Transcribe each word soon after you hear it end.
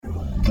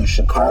the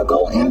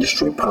Chicago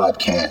Industry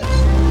Podcast.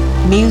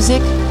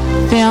 Music,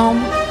 film,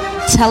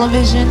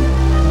 television,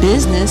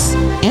 business,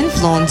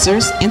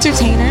 influencers,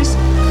 entertainers,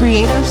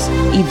 creators,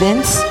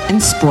 events,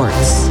 and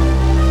sports.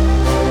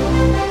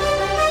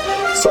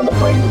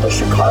 Celebrating the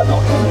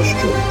Chicago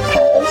industry,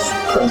 past,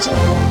 present,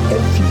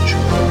 and future.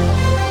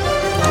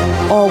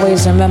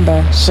 Always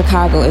remember,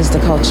 Chicago is the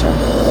culture.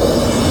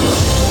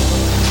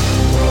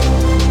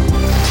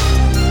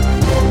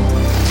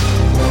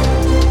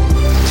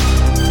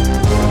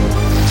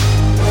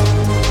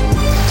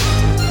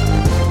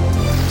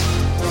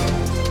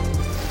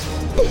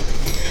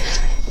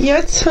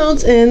 You're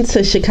tuned in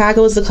to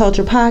Chicago is the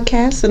Culture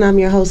podcast, and I'm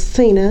your host,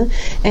 Tina.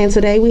 And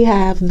today we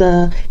have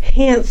the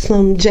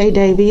handsome Jay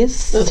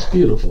Davis. That's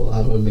beautiful. I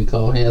haven't been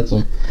called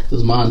handsome.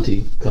 This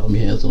Monty called me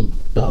handsome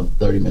about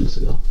 30 minutes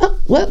ago. Oh,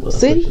 well,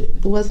 see,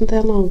 it wasn't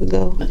that long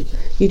ago. Thank you.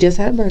 You just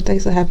had a birthday,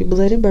 so happy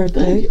belated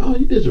birthday. Thank you. Oh,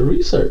 you did your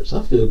research.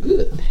 I feel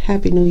good.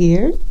 Happy New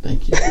Year.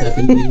 Thank you.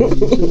 Happy New Year to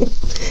you too.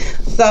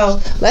 So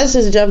let's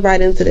just jump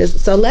right into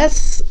this. So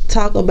let's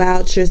talk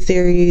about your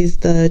series,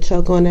 the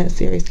Choke on That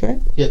series,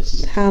 correct?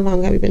 Yes. How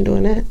long have you been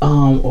doing that?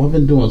 I've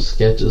been doing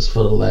sketches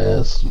for the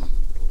last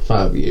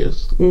 5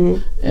 years.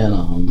 Mm-hmm.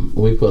 And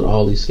we put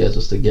all these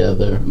sketches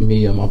together,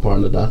 me and my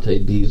partner Dante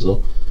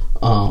Diesel.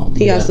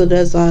 He also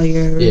does all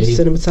your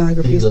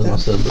cinematography he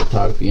does stuff. my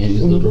cinematography, and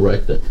he's the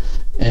director.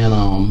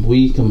 And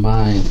we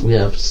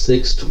have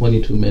 6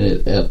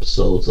 22-minute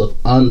episodes of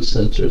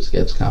uncensored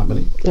sketch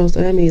comedy. Oh,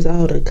 so that means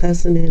all the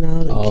cussing and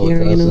all the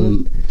carrying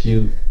on. A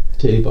few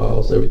titty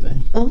balls,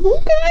 everything. Oh,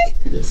 okay.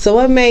 Yeah. So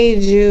what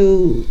made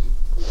you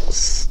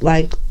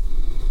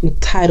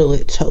title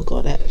it Choke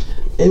on That?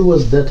 It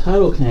was, the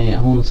title came,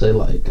 I want to say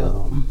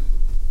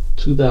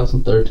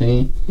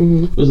 2013.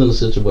 Mm-hmm. I was in a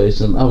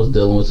situation, I was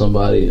dealing with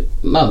somebody,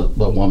 not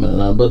a woman or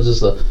nothing, but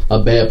just a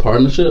bad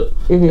partnership.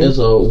 Mm-hmm. And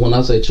so when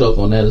I say choke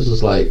on that, it's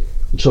just like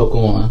choke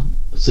on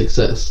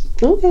success.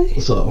 Okay.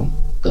 So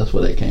that's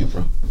where that came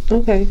from.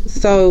 Okay.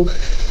 So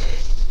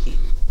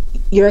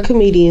you're a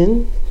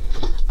comedian.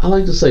 I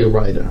like to say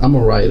writer. I'm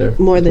a writer.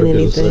 More than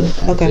producer,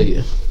 anything. actor, Okay.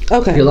 yeah.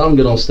 Okay. Because I don't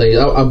get on stage.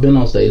 I've been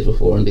on stage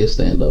before and did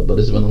stand up, but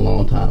it's been a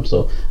long time,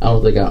 so I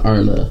don't think I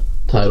earned the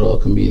title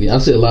of comedian. I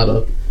see a lot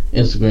of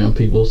Instagram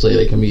people say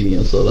they're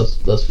comedians, so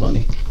that's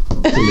funny to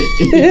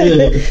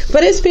me.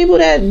 But it's people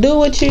that do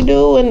what you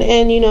do and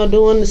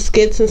doing the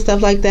skits and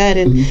stuff like that,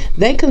 and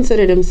they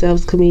consider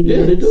themselves comedians.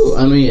 Yeah, they do.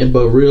 I mean,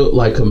 but real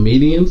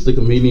comedians, the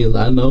comedians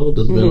I know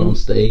that's been on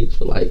stage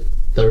for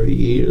 30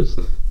 years,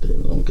 they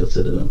don't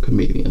consider them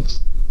comedians.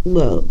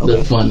 Well, okay.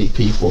 They're funny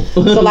people.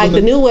 So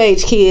the new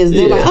age kids,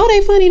 they're like, oh,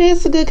 they funny,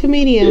 that's a good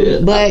comedian. Yeah,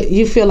 but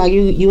you feel like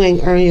you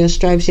ain't earned your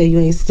stripes yet. You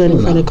ain't stood in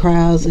front of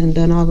crowds and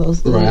done all those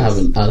things. Right, I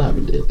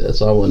haven't did that,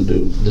 so I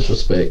wouldn't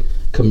disrespect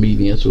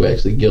comedians who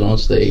actually get on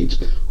stage,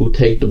 who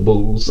take the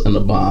booze and the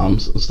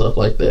bombs and stuff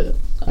like that.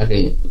 I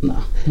can't.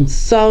 Nah.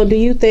 So do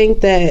you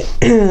think that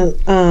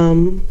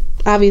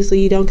obviously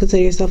you don't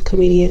consider yourself a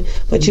comedian,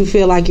 but you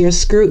feel like your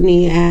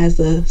scrutiny as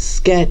a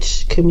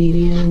sketch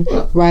comedian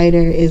writer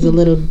is a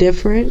little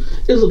different?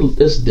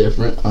 It's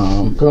different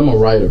because I'm a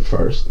writer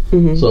first.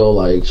 Mm-hmm.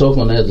 So Choke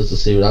on That is a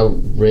series I've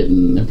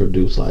written and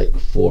produced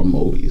 4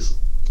 movies.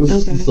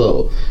 Okay.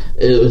 So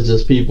it was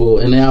just people,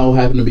 and they all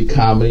happen to be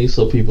comedy,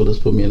 so people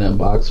just put me in that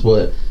box.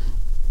 But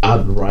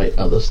I'd write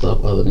other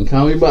stuff other than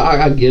comedy. But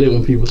I get it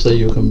when people say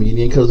you're a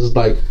comedian, because it's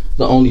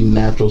the only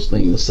natural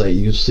thing to say.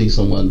 You see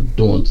someone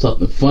doing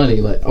something funny,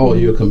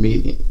 you're a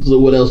comedian. So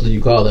what else do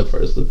you call that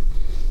person?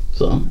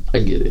 So I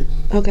get it.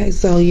 Okay,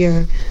 so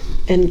you're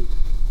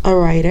a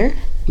writer.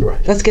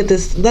 Right. Let's get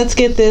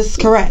this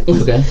correct.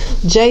 Okay.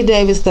 Jay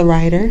Davis, the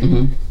writer,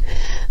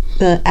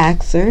 the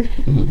actor,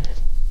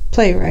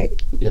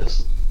 playwright.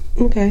 Yes.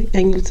 Okay,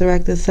 and you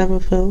directed 7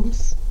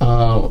 films.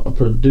 I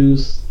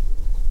produced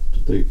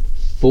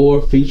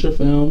 4 feature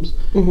films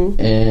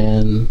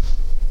and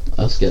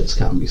a sketch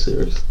comedy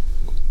series.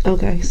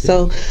 Okay,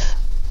 so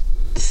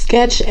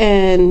sketch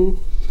and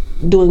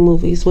doing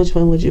movies, which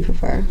one would you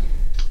prefer?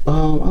 I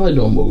like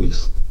doing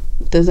movies.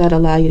 Does that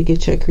allow you to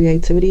get your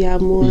creativity out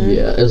more?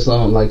 Yeah, it's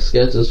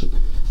sketches.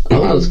 A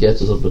lot of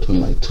sketches are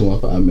between 2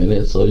 and 5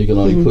 minutes, so you can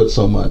only put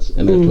so much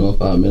in that 2 and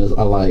 5 minutes.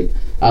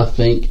 I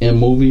think in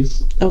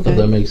movies, if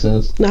that makes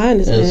sense. No, I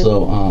understand. And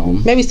so,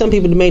 maybe some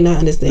people may not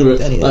understand what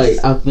that is.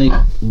 I think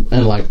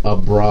in a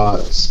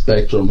broad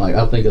spectrum,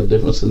 I think of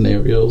different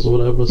scenarios or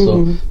whatever.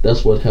 So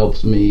that's what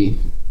helps me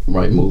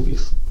write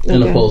movies,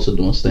 as opposed to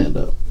doing stand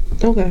up.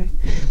 Okay.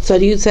 So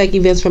do you take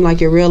events from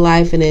your real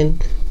life and then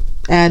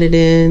add it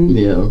in?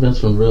 Yeah, events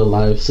from real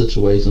life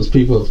situations.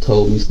 People have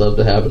told me stuff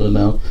that happened to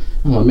them.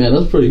 I'm like, man,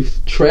 that's pretty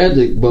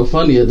tragic but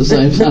funny at the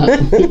same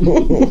time.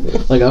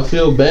 I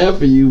feel bad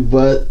for you,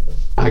 but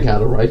I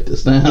gotta write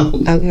this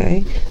down.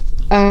 Okay.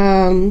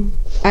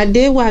 I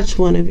did watch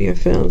one of your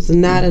films,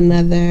 Not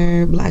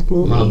Another Black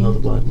Movie. Not Another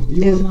Black Movie.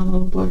 You watched Not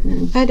Another Black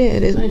Movie? I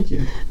did. Thank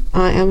you.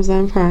 On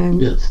Amazon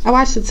Prime. Yes. I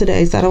watched it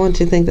today, so I don't want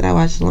you to think that I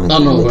watched it a long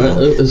time ago.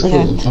 It's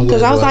cool.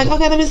 Because I was like,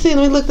 okay, let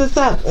me look this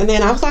up. And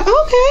then I was like,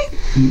 okay.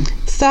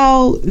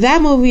 So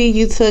that movie,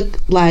 you took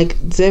like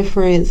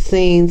different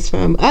scenes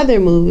from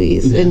other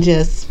movies and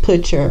just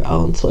put your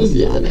own twist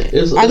on it.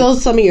 Are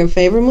those some of your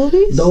favorite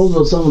movies? Those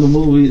are some of the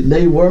movies.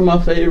 They were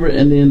my favorite,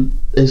 and then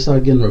they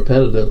started getting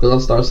repetitive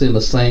because I started seeing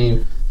the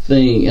same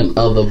thing in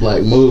other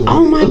black movies.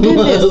 Oh my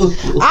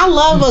goodness. I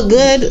love a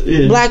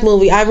good black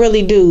movie. I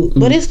really do.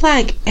 But it's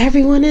like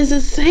everyone is the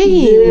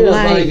same. Yeah,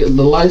 like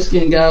the light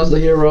skinned guy is the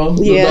hero.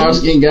 The dark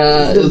skinned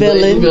guy the is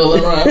villain. the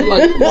villain. Right? I'm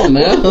like, come on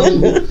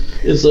now.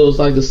 And so it's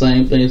like the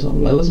same thing. So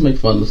I'm like, let's make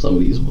fun of some of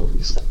these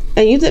movies.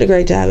 And you did a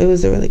great job. It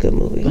was a really good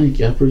movie. Thank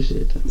you. I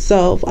appreciate that.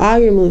 So of all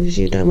your movies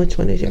you've done, which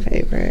one is your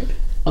favorite?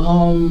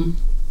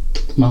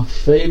 My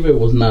favorite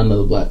was not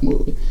another black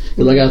movie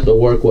because I got to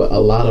work with a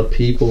lot of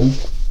people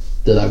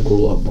that I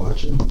grew up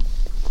watching.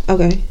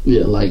 Okay.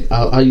 Yeah, like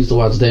I used to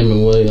watch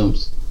Damon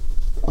Williams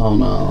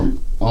on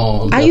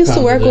I used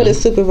to work with a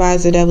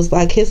supervisor that was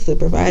like his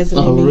supervisor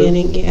in the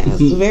beginning. Yeah,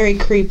 it was very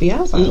creepy. I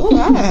was like, oh,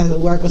 I had to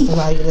work with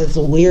somebody that's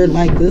weird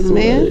like this,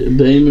 man.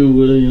 Damon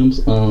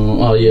Williams.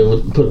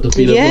 Put the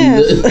feet up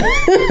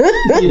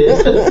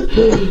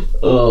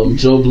on the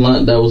Joe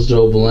Blunt. That was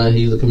Joe Blunt.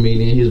 He's a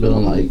comedian. He's been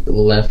on like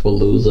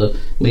Laugh-A-Loozah.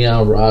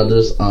 Leon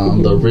Rogers.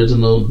 The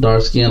original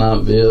dark skin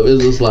Aunt Viv.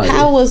 It's just like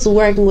I was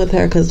working with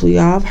her because we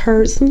all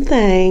heard some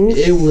things.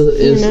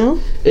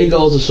 It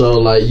goes to show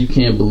like you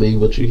can't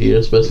believe what you hear,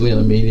 especially in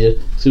the media.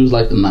 She was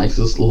like the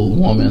nicest little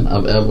woman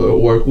I've ever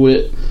worked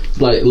with.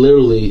 Like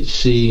literally,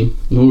 when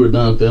we were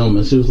done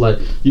filming, she was like,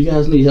 "You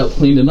guys need help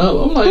cleaning up."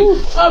 I'm like,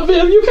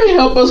 Viv, you can't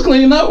help us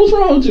clean up. What's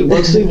wrong with you?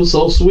 But she was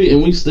so sweet,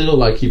 and we still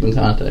like keep in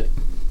contact.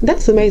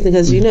 That's amazing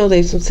because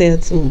they've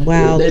said some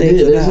wild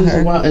things about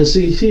her. And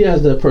she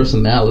has that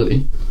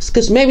personality.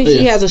 Because maybe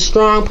she has a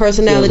strong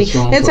personality.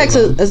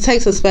 It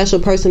takes a special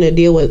person to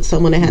deal with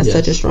someone that has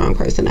such a strong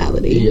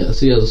personality. Yeah,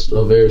 she has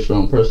a very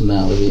strong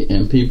personality,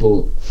 and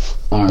people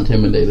are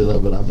intimidated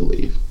of it, I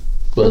believe.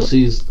 But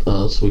she's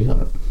a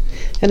sweetheart.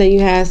 And then you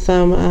had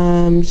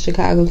some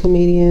Chicago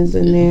comedians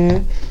in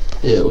there.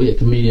 Yeah, we had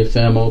comedian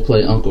Famo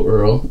play Uncle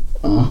Earl.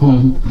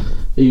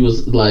 He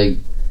was like,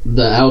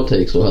 the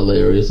outtakes were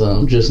hilarious.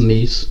 Just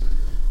Niece.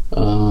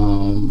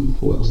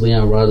 Who else?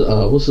 Leon Rogers.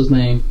 What's his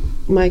name?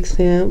 Mike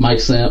Samp.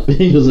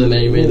 He was in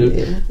there.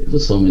 It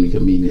was so many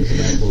comedians in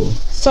that movie.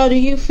 So do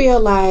you feel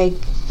like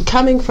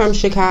coming from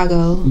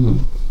Chicago,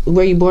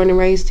 were you born and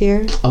raised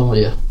here? Oh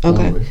yeah.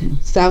 Okay.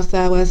 South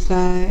side, west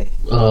side?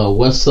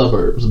 West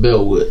suburbs,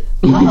 Bellwood.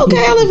 Oh,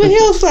 okay, I live in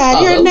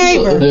Hillside. You're a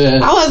neighbor. Yeah.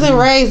 I wasn't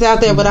raised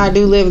out there, but I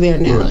do live there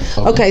now. Right.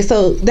 Okay,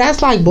 so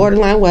that's like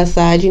borderline west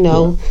side,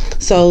 Right.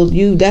 So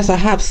that's a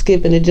hop,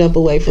 skip, and a jump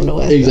away from the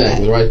west side.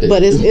 Exactly, right there.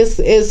 But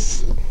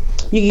it's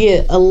you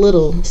get a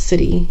little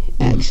city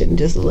action,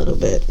 just a little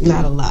bit,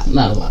 not a lot.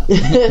 Not a lot.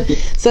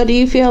 So do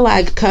you feel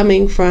like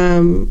coming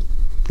from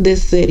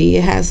this city,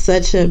 it has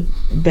such a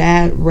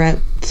bad rep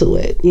to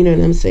it, you know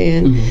what I'm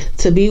saying?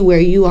 To be where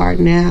you are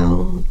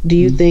now, do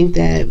you think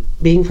that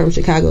being from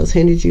Chicago has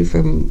hindered you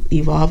from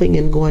evolving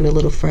and going a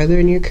little further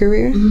in your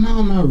career?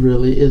 No, not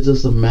really. It's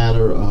just a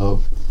matter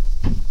of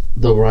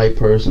the right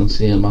person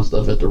seeing my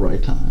stuff at the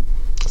right time.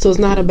 So it's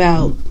not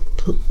about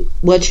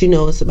what you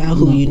know, it's about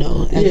who you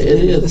know. Yeah, it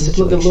is. Just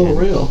look at Lil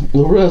Rel.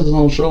 Lil Rel's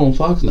on show on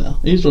Fox now.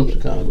 He's from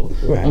Chicago.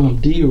 Right.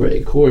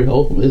 D-Ray, Corey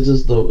Holcomb. It's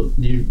just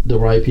the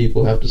right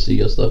people have to see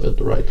your stuff at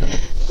the right time.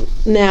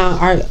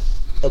 Now,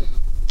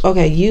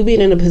 you being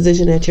in a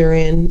position that you're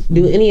in,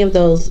 do any of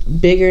those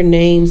bigger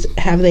names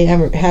have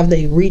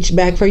they reached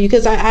back for you?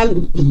 Because I've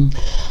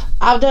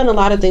done a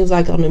lot of things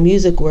like on the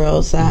music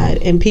world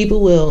side, and people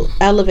will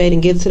elevate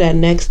and get to that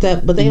next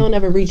step, but they don't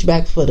ever reach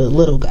back for the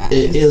little guys.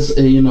 It is,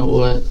 you know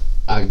what?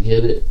 I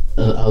get it.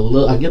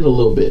 I get it a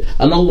little bit.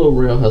 I know Lil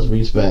Rel has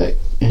reached back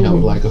and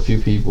helped like a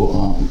few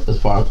people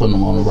as far as putting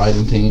them on the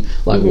writing team,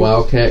 like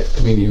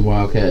comedian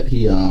Wildcat.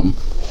 He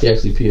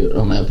actually appeared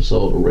on the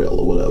episode of Rel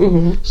or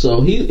whatever. So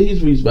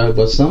he's reached back,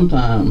 but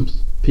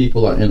sometimes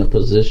people are in a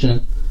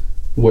position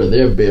where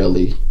they're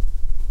barely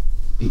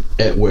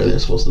at where they're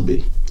supposed to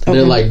be. Okay.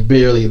 They're like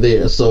barely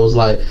there, so it's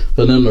like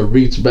for them to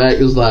reach back,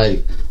 it's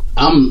like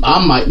I'm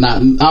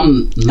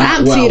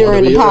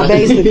teetering the pot,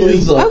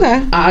 basically. So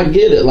okay, I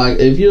get it. Like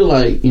if you're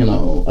like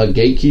a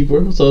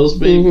gatekeeper, so to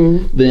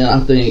speak, then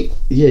I think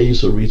you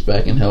should reach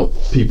back and help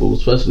people,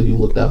 especially who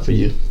looked out for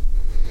you.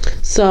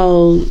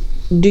 So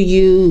do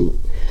you?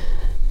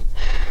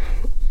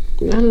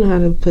 I don't know how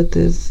to put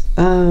this.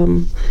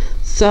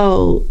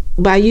 So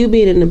by you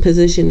being in the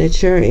position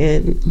that you're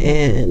in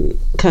and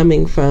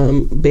coming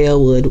from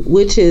Bellwood,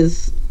 which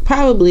is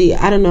probably,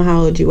 I don't know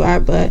how old you are,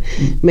 but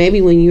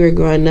maybe when you were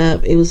growing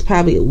up, it was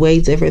probably way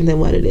different than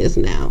what it is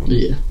now.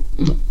 Yeah.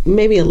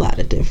 Maybe a lot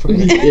of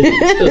different.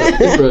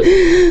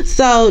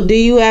 So do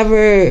you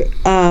ever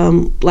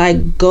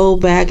go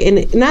back,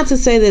 and not to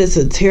say that it's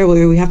a terrible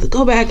area, we have to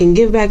go back and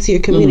give back to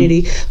your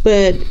community,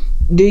 but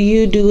do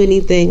you do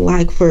anything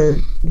like for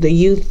the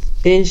youth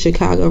in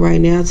Chicago right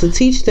now to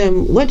teach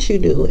them what you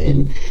do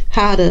and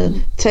how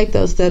to take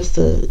those steps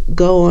to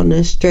go on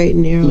the straight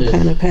and narrow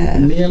kind of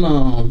path? Me and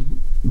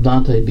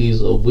Dante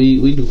Diesel,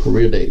 we do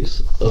career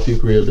days, a few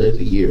career days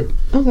a year,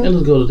 Okay. and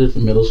just go to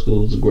different middle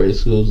schools and grade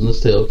schools and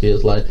just tell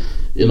kids like,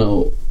 you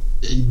know,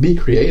 be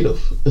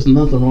creative. There's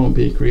nothing wrong with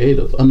being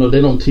creative. I know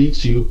they don't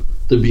teach you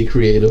to be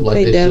creative like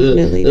they should.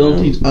 definitely They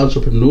don't teach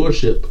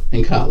entrepreneurship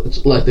in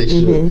college like they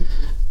should.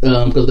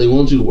 Because they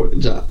want you to work a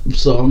job.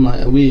 So I'm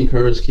like, we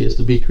encourage kids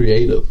to be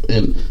creative,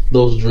 and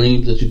those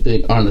dreams that you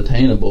think aren't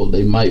attainable,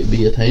 they might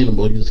be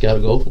attainable. You just got to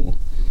go for them.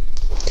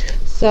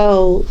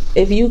 So,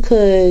 if you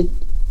could,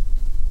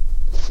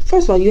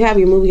 first of all, you have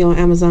your movie on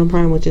Amazon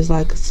Prime, which is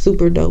like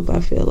super dope. I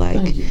feel like,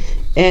 Thank you.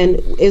 and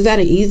is that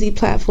an easy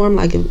platform,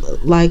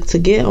 like to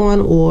get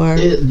on, or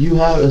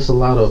It's a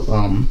lot of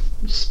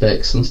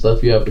specs and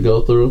stuff you have to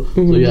go through.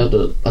 So you have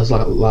to. That's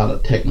like a lot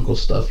of technical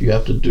stuff you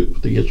have to do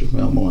to get your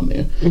film on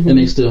there, and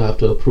they still have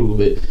to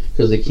approve it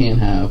because they can't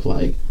have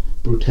like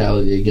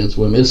brutality against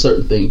women. There's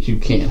certain things you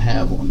can't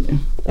have on there.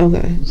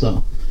 Okay.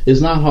 So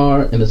it's not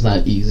hard and it's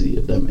not easy,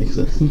 if that makes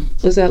sense.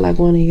 Was that like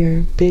one of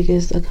your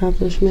biggest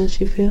accomplishments,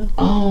 you feel?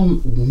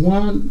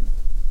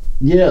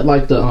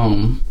 Like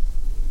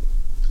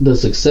the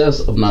success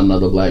of Not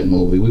Another Black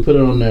Movie. We put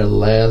it on there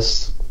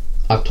last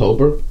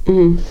October,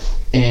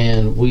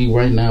 and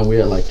right now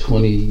we're at like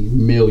 20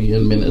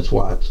 million minutes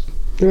watched.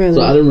 Really?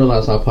 So I didn't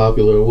realize how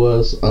popular it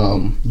was.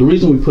 The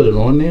reason we put it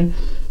on there,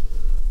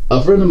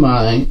 a friend of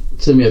mine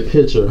sent me a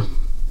picture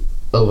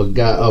of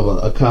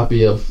a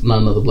copy of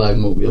Not Another Black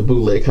Movie, a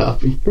bootleg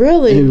copy.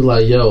 Really? And he was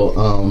like,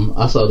 "Yo,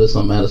 I saw this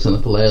on Madison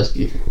and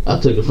Pulaski. I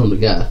took it from the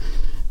guy."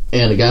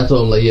 And the guy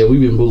told him, like, "Yeah,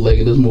 we've been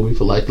bootlegging this movie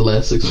for like the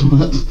last 6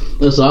 months."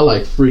 And so I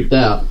like freaked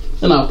out.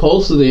 And I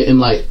posted it, and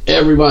like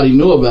everybody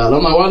knew about it.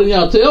 I'm like, "Why didn't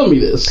y'all tell me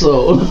this?"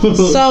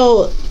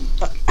 So,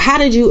 how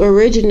did you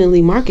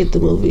originally market the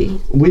movie?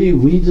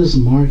 We just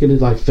marketed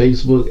like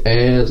Facebook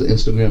ads,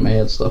 Instagram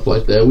ads, stuff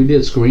like that. We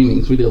did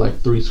screenings. We did like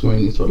 3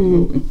 screenings for the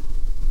movie.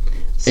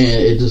 And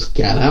it just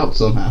got out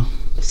somehow.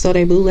 So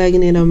they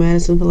bootlegging it on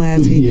Madison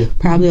Pulaski, Yeah.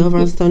 probably over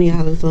on Stony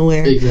Island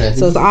somewhere. Exactly.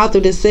 So it's all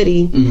through the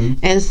city,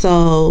 and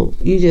so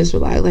you just were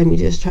like, "Let me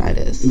just try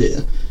this." Yeah,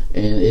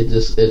 and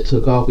it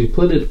took off. We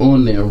put it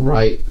on there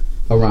right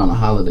around the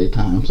holiday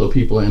time, so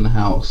people are in the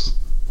house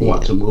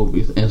watching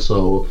movies, and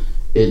so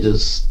it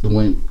just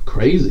went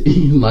crazy.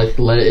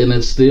 And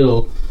it's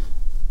still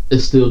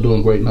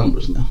doing great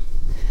numbers now.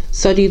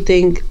 So do you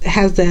think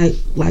has that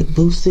like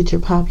boosted your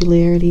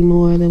popularity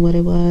more than what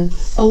it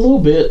was? A little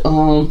bit.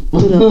 Are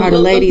the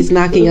ladies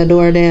knocking your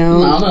door down?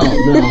 No, like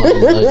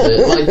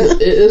that. Like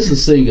it's the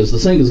singers. The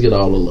singers get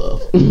all the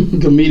love.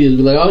 Comedians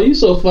be like, "Oh, you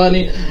so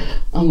funny.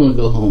 I'm gonna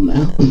go home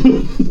now."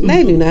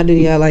 They do not do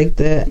y'all like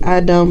that. I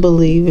don't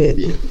believe it.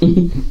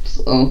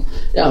 So,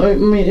 yeah, I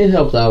mean, it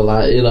helped out a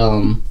lot.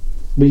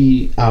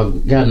 I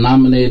got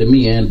nominated.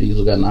 Me and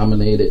Diesel got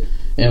nominated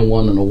and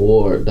won an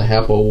award, the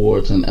HAPA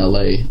Awards in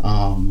LA.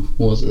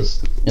 When was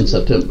this? In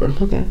September.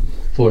 Okay.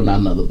 For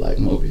Not Another Black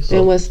Movie. So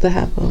and what's the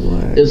HAPA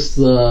Award? it's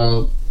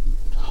the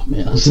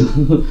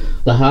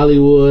the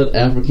Hollywood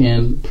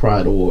African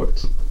Pride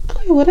Awards.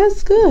 Okay, well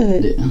that's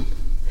good. Yeah.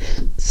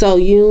 So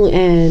you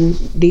and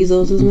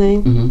Diesel's his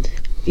name?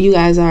 You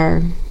guys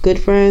are good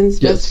friends,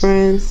 best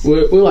friends?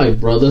 We're like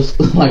brothers.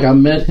 Like I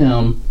met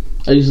him.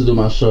 I used to do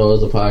my show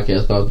as a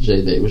podcast called The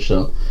Jay Davis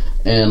Show,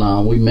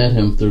 and we met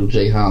him through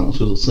Jay Hollins,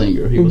 who's a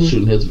singer. He was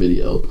shooting his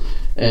video,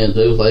 and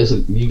it was like,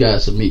 "You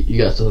guys should meet.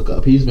 You guys should hook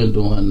up." He's been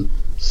doing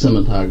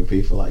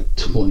cinematography for like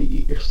 20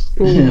 years,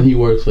 and he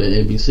works for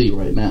NBC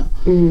right now.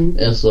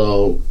 And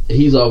so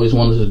he's always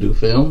wanted to do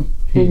film.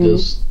 He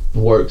just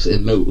works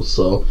in news.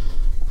 So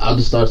I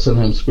just started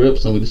sending him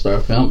scripts, and we just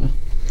started filming.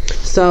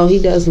 So he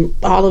does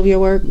all of your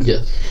work?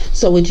 Yes.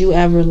 So would you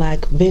ever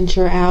like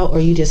venture out, or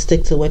you just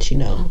stick to what you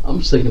know?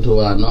 I'm sticking to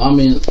what I know. I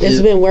mean,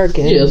 It's been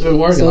working. Yeah, it's been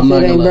working. So I'm if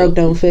not it ain't gonna, broke,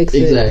 don't fix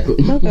it. Exactly.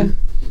 Okay.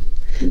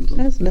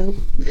 That's dope.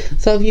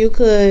 So if you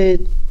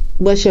could,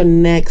 what's your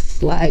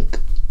next, like,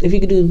 if you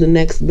could do the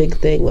next big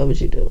thing, what would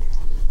you do?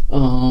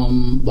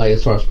 Like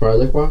as far as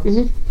project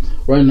wise,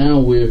 right now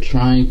we're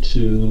trying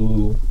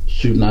to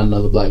shoot Not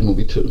Another Black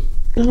Movie 2.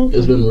 Okay.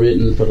 It's been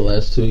written for the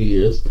last 2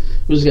 years.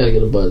 We just gotta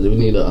get a budget. We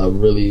need I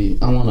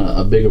want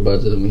a bigger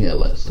budget than we had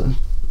last time.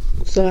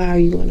 So how are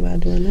you going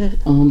about doing that?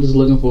 Just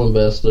looking for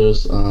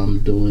investors,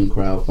 doing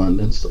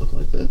crowdfunding, stuff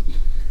like that.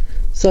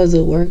 So is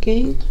it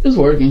working? It's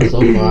working so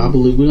far. I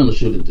believe we're gonna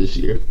shoot it this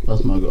year.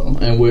 That's my goal.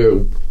 And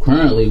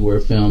we're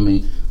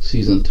filming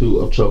season 2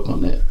 of Choke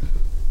on That.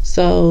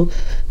 So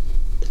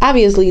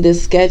obviously the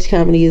sketch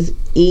comedy is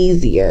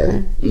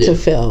easier to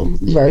film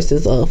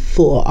versus a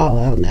full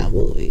all-out now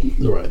movie.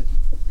 Right.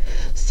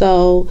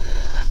 So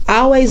I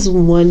always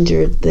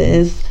wondered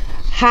this.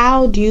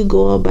 How do you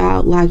go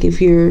about, like,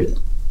 if you're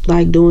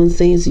like doing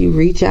scenes, you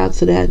reach out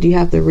to that? Do you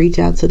have to reach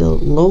out to the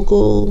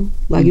local,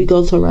 like you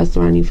go to a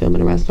restaurant, you film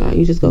in a restaurant,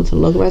 you just go to the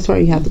local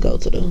restaurant, you have to go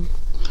to the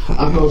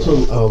I go to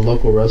a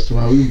local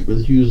restaurant.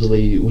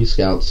 We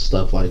scout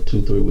stuff like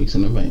 2-3 weeks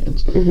in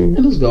advance, and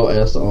just go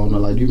ask the owner,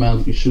 like, "Do you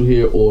mind if we shoot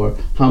here?" Or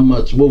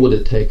what would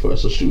it take for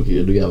us to shoot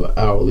here? Do you have an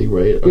hourly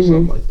rate or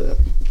something like that?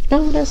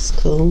 Oh, that's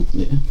cool.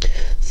 Yeah.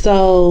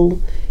 So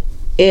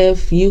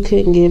if you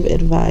can give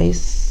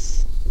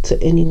advice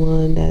to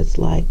anyone that's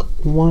like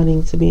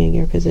wanting to be in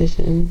your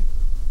position?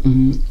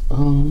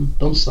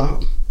 Don't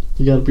stop.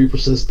 You gotta be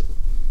persistent.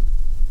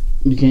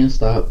 You can't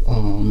stop.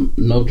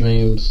 No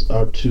dreams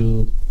are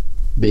too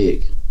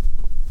big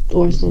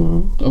Or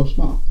small. or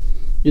small.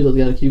 You just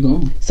gotta keep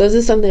going. So is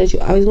this something that you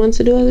always wanted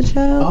to do as a I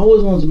child?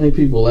 always wanted to make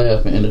people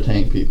laugh and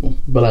entertain people,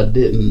 but I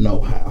didn't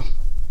know how.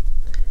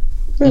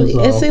 Really?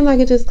 So- It seemed like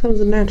it just comes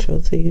natural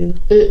to you.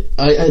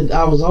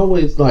 I was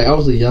always like, I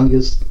was the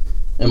youngest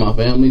in my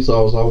family, so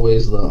I was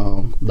always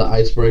the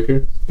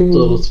icebreaker,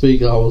 so to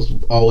speak. I was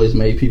always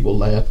made people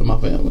laugh in my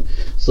family.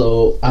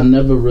 So I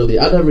never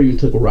even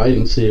took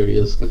writing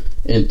serious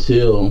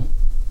until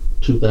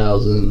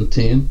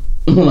 2010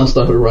 when I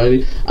started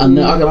writing. I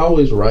could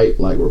always write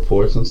like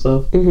reports and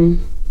stuff,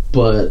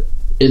 but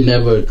it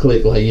never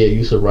clicked like, yeah,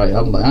 you should write.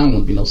 I'm like, I don't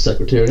want to be no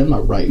secretary. I'm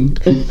not writing.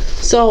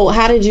 So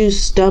how did you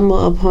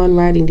stumble upon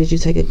writing? Did you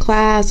take a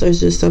class, or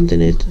is this something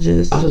that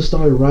just... I just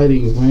started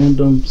writing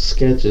random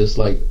sketches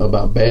like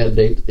about bad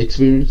date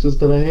experiences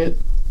that I had.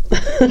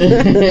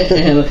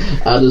 And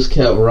I just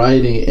kept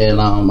writing, and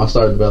I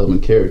started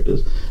developing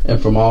characters.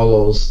 And from all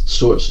those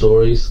short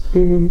stories,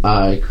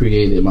 I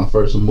created my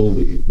first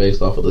movie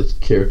based off of the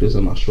characters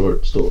in my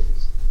short stories.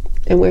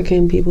 And where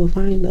can people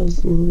find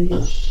those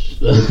movies?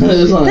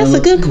 That's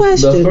a good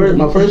question.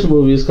 My first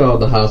movie is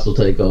called The Hostile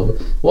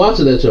Takeover. Watch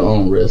it at your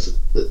own risk.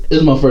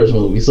 It's my first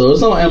movie, so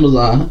it's on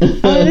Amazon.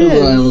 It's on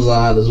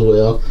Amazon as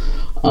well.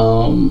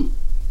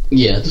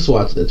 Yeah, just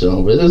watch it at your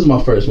own risk. This is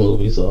my first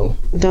movie, so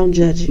Don't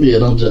judge me. yeah,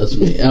 don't judge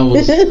me. I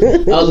was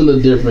in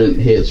a different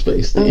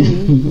headspace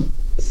then.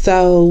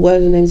 So what are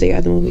the names of your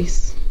other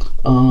movies?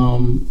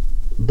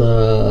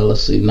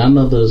 Let's see, Not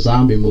Another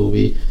Zombie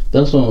Movie.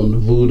 That's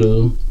on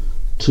Vudu,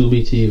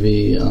 Tubi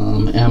TV,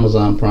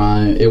 Amazon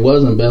Prime. It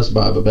wasn't Best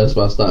Buy, but Best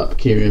Buy stopped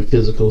carrying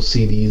physical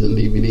CDs and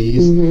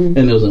DVDs, and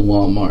it was in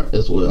Walmart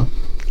as well.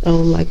 Oh,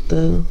 like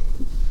the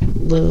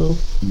little...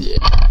 Yeah.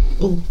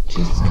 Oh,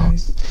 Jesus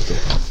Christ.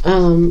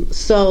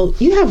 So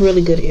you have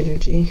really good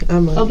energy.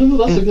 That's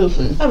a good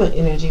thing. I'm an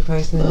energy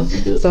person.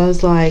 That's good. So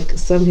it's like,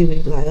 some people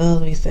be like, oh,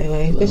 let me stay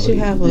away. But you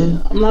have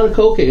I'm not a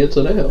cokehead,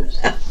 so that helps.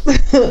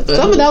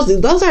 some of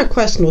those are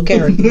questionable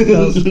characters,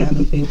 those kind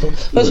of people.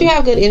 But you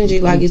have good energy.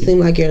 Like, you seem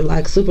like you're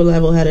like super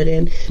level headed,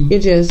 and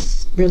you're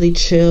just really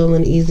chill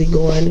and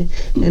easygoing.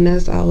 And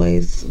that's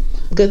always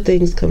good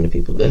things come to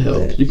people That like helps.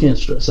 that. You can't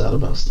stress out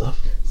about stuff.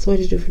 So what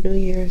did you do for New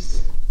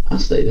Year's? I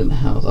stayed in the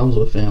house. I was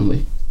with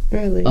family.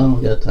 Really? I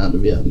don't got time to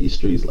be out in these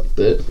streets like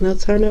that. No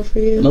turn up for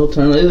you? No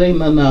turn. It ain't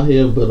nothing out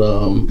here but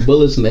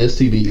bullets and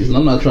STDs, and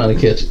I'm not trying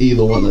to catch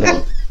either one of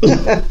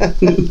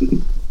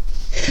them.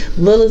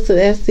 Bullets and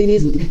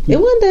STDs. It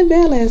wasn't that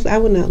bad I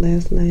went out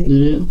last night.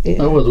 Yeah.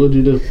 What'd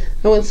you do?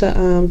 I went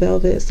to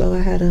Velvet, so I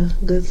had a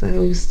good time.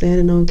 We were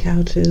standing on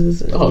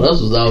couches. Oh,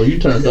 that's what you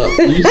turned up.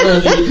 When you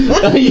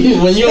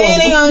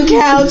Standing on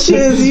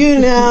couches,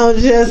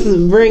 just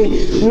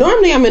bring.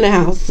 Normally I'm in a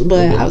house,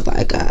 but I was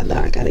like, God, no,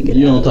 I gotta get out.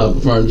 You on top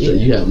of furniture,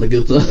 you having a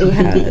good time. We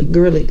had a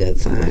really good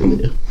time.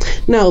 Yeah.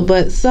 No,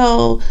 but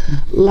so,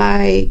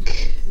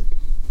 like,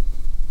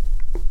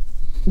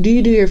 do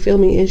you do your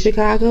filming in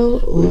Chicago?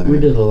 Or? We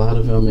did a lot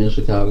of filming in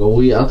Chicago.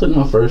 I took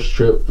my first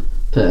trip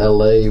to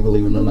LA,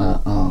 believe it or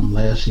not,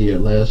 last year.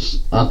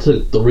 I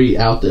took 3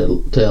 out there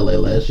to LA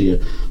last year.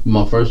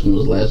 My first one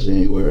was last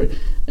January,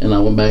 and I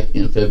went back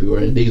in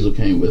February, and Diesel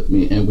came with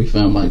me, and we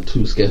filmed like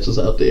 2 sketches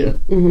out there.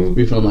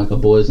 We filmed like a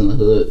Boys in the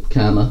Hood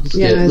kind of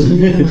sketch.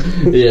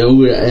 Yeah,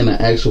 we were in an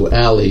actual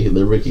alley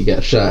that Ricky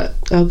got shot.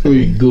 Okay.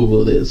 We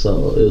Googled it,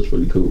 so it was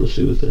pretty cool to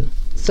shoot it there.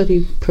 So do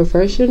you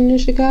prefer shooting in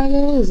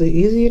Chicago? Is it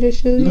easier to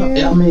shoot here?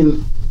 No, I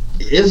mean,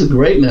 it's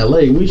great in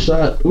LA. We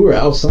were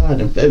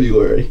outside in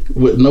February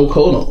with no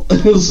coat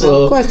on.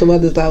 So of course the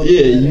weather's out.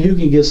 yeah, you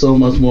can get so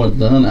much more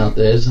done out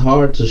there. It's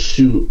hard to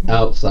shoot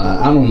outside.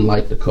 I don't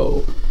like the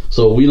cold,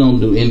 so we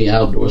don't do any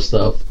outdoor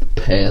stuff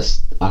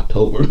past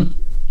October.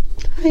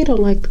 I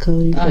don't like the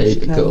cold. I hate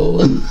the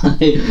cold.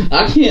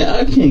 I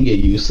can't get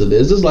used to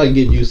this. It's like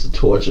getting used to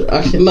torture.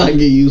 I cannot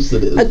get used to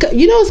this.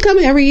 It's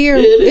coming every year.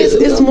 Yeah, it is.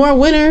 It's more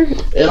winter.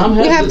 And I'm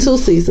we have 2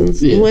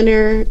 seasons: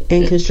 winter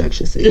and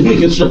construction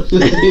season.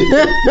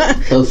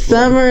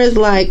 Summer is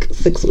like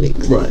 6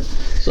 weeks. Right.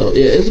 So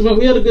yeah,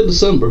 we had a good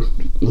December.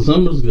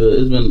 December's good.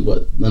 It's been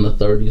in the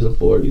 30s and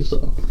 40s.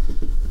 So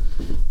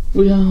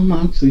we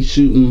actually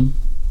shooting.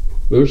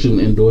 We were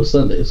shooting indoor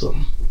Sunday. So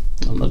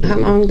how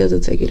long does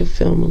it take you to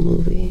film a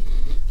movie?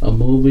 A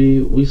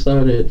movie, we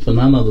started for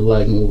None Other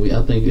Black Movie.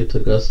 I think it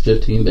took us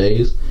 15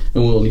 days,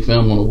 and we only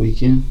filmed on a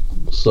weekend.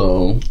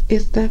 So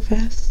it's that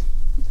fast.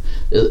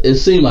 It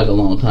seemed like a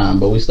long time,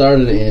 but we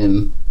started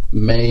in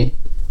May,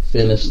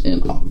 finished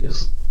in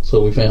August.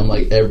 So we filmed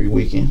like every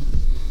weekend.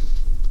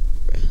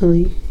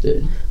 Really? Yeah.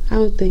 I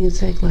would think it'd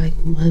take like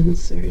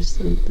months or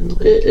something.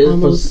 Like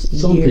For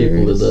some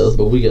people it does,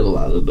 but we get a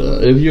lot of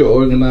done. If you're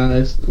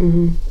organized,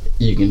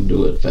 you can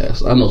do it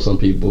fast. I know some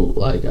people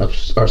like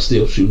are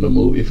still shooting a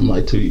movie from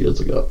like 2 years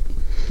ago.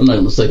 I'm not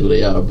gonna say who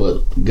they are,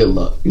 but good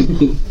luck.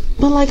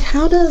 But like,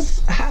 how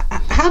does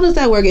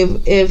that work?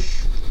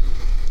 If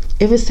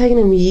if it's taking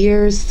them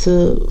years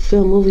to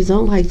film movies,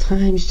 don't like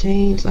times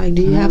change? Like,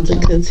 do you have to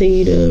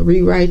continue to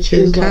rewrite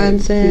your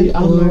content? Like,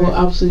 I know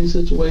I've seen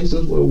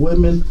situations where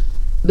women,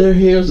 their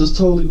hairs is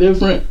totally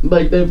different.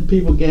 Like, that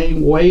people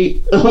gain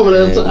weight over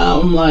that time.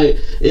 I'm like,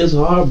 it's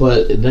hard,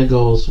 but that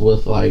goes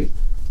with like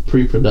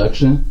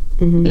pre-production.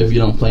 Mm-hmm. If you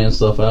don't plan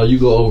stuff out, you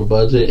go over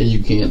budget and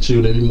you can't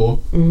shoot anymore.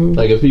 Mm-hmm.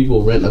 Like, if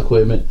people rent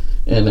equipment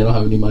and they don't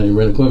have any money to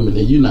rent equipment,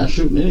 then you're not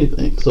shooting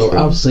anything. So True.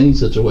 I've seen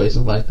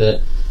situations like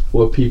that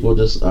where people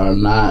just are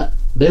not,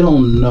 they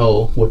don't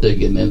know what they're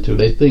getting into.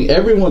 They think,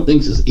 everyone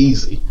thinks it's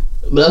easy.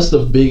 That's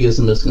the biggest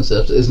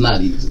misconception. It's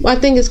not easy. Well, I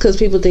think it's because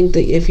people think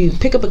that if you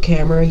pick up a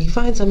camera, you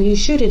find something, you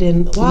shoot it,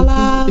 and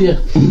voila. Yeah.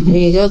 And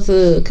you go to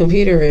the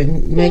computer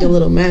and make a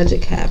little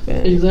magic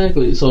happen.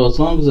 Exactly. So as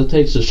long as it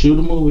takes to shoot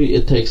a movie,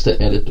 it takes to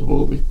edit the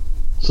movie.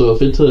 So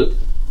if it took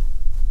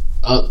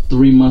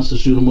 3 months to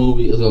shoot a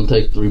movie, it's going to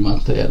take 3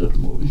 months to edit a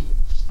movie.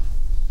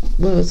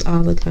 Well, it's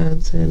all the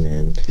content.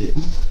 And yeah.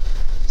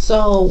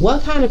 So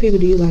what kind of people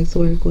do you like to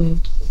work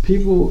with?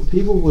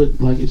 People with,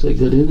 like you say,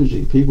 good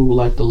energy. People who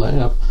like to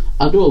laugh.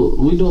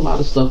 We do a lot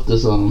of stuff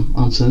that's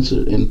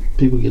uncensored, and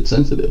people get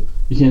sensitive.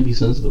 You can't be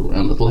sensitive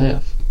around the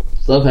laugh.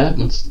 Stuff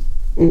happens.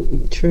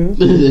 True.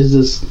 That's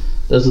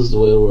just the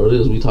way the world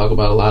is. We talk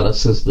about a lot of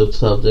sensitive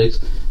subjects,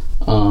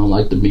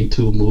 like the Me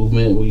Too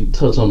movement. We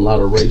touch on a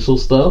lot of racial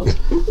stuff,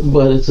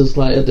 but it's just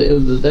like, at the end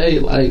of the day,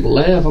 like,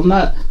 laugh. I'm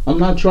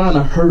not trying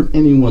to hurt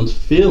anyone's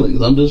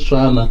feelings. I'm just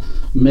trying to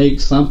make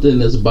something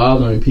that's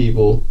bothering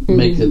people,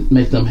 make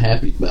them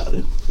happy about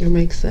it. It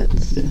makes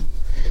sense. Yeah.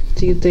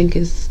 Do you think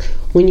it's,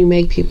 when you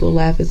make people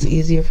laugh, it's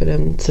easier for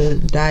them to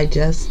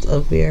digest a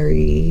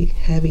very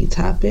heavy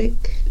topic?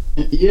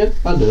 Yeah,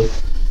 I do.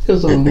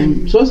 Because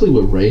especially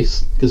with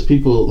race, because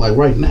people, like,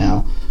 right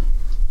now,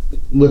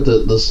 with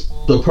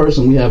the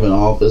person we have in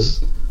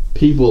office,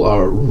 people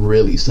are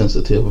really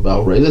sensitive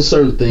about race. There's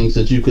certain things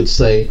that you could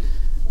say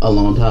a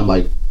long time,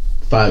 like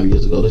 5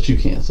 years ago, that you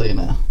can't say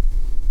now.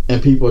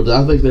 And people,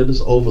 I think they're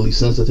just overly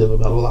sensitive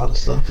about a lot of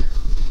stuff.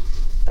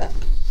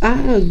 I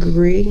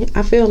agree.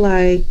 I feel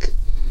like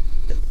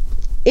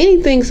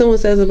anything someone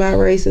says about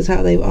race is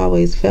how they've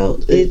always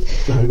felt.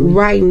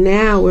 Right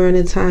now, we're in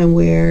a time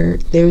where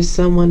there's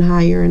someone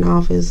higher in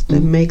office that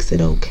makes it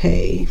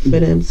okay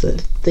for them to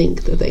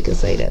think that they can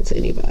say that to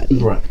anybody.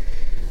 Right.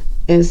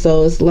 And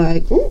so it's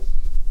like,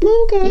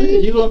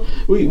 okay. Yeah,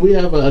 we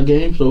have a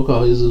game show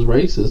called Is This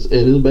Racist?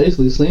 And it's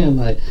basically saying,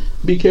 like,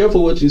 be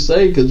careful what you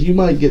say, because you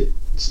might get,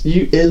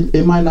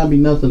 it might not be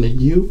nothing to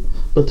you,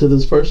 but to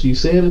this person you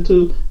saying it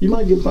to, you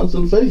might get punched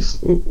in the face.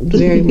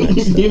 Very much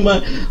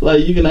so.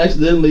 You can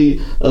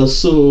accidentally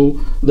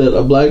assume that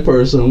a black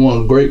person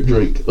wants grape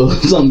drink or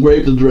some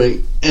grape to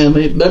drink, and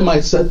that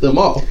might set them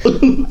off.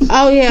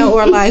 Oh yeah,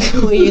 or like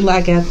when you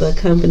like at the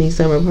company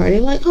summer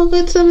party, like, oh,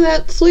 get some of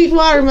that sweet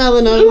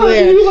watermelon over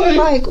there.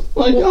 Like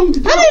I didn't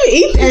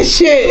eat that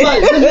shit.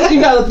 Like,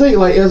 you gotta think,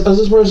 like, is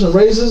this person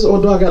racist,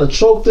 or do I gotta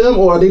choke them,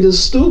 or are they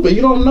just stupid?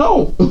 You don't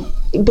know.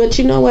 But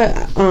you know what?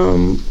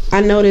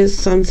 I notice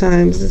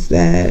sometimes is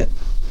that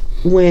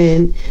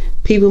when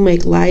people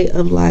make light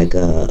of like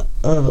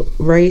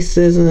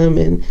racism,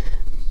 and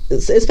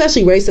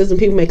especially racism,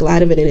 people make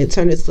light of it and it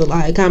turns into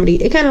like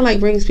comedy. It kind of like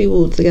brings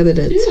people together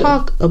to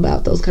talk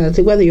about those kinds of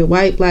things, whether you're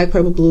white, black,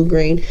 purple, blue,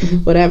 green,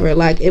 whatever.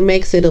 Like, it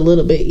makes it a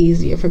little bit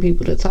easier for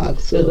people to talk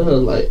to. It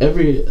does. Like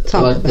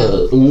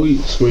when we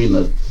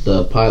screened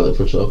the pilot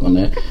for Choke on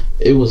that,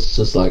 it was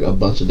just like a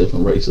bunch of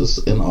different races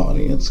in the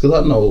audience, because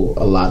I know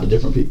a lot of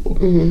different people,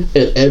 and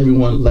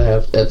everyone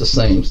laughed at the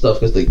same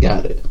stuff because they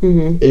got it.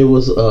 It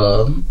was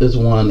this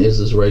one Is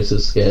This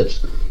Racist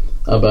sketch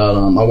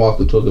about I walked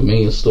into a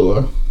convenience store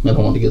and I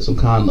wanted to get some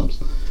condoms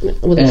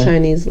with a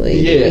Chinese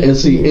lady. Yeah, and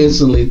she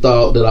instantly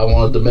thought that I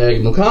wanted the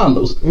Magnum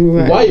condoms.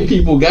 Right. White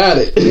people got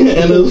it,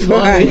 and it was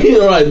funny.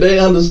 Right. They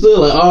understood,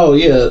 like, oh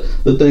yeah,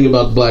 the thing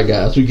about the black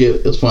guys, we get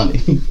it. It's funny.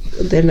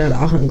 They're not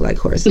all hung like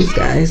horses,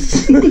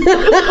 guys.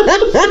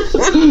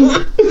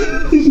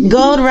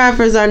 Gold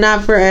rappers are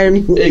not for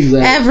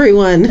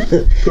everyone.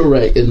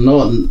 Correct.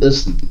 And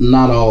it's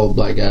not all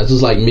black guys.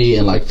 It's like me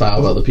and like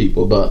 5 other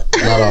people, but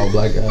not all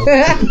black guys.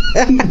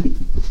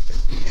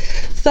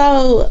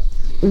 So,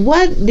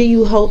 what do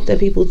you hope that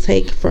people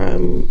take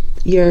from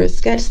your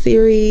sketch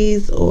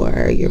series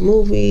or your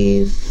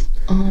movies?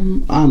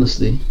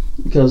 Honesty.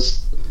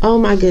 Because... Oh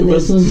my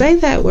goodness. Say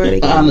that word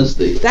again.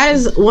 Honesty. That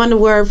is one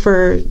word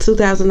for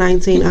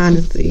 2019,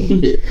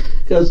 honesty.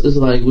 Because it's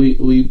like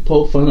we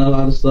poke fun at a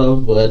lot of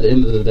stuff, but at the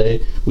end of the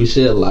day, we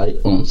shed light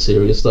on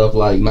serious stuff,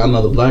 like Not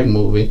Another Black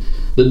Movie.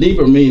 The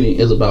deeper meaning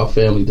is about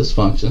family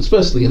dysfunction,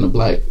 especially in the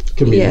black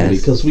community,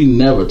 because we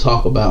never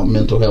talk about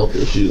mental health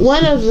issues.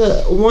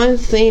 One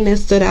scene that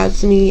stood out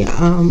to me,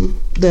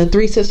 the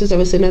 3 sisters that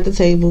were sitting at the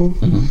table,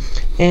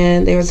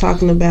 and they were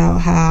talking about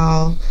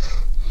how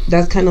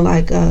that's kind of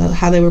like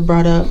how they were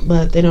brought up,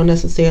 but they don't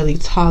necessarily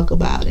talk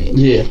about it.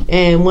 Yeah.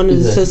 And one of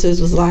the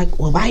sisters was like,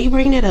 well, why are you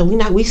bringing it up?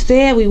 We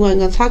said we weren't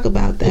going to talk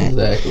about that.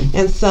 Exactly.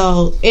 And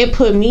so it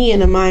put me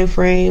in a mind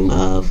frame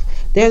of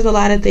there's a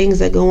lot of things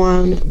that go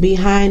on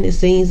behind the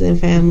scenes in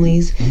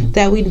families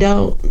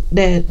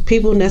that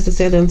people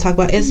necessarily don't talk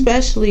about,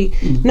 especially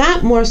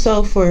not more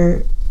so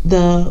for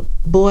the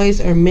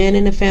boys or men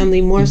in the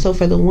family, more so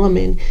for the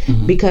woman,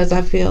 because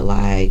I feel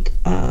like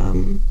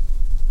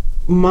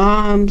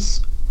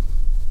moms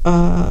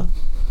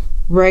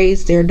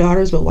raise their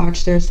daughters but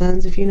watch their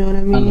sons, if you know what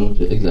I mean. I know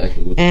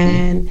exactly what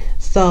and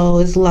so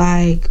it's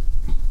like,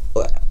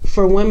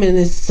 for women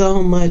it's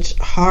so much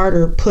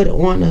harder put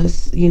on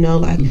us, you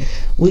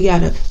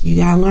gotta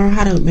learn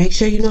how to make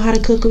sure you know how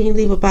to cook when you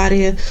leave up out of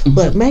here,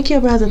 but make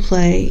your brother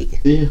play.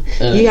 You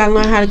gotta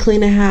learn how to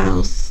clean the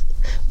house.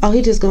 Oh,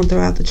 he just gonna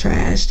throw out the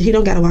trash, he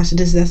don't gotta wash the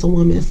dishes, that's a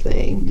woman's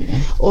thing.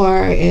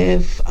 Or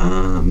if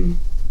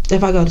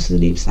I go to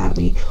sleep, stop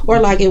me. Or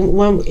like in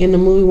the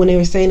movie when they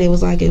were saying, it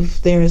was like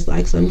if there's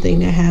like something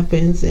that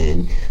happens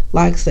and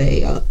like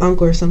say an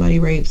uncle or somebody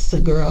rapes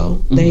a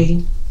girl,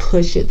 they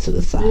push it to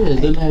the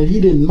side.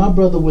 My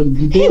brother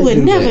wouldn't. He would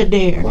never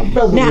dare.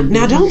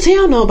 Now don't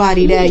tell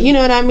nobody that. You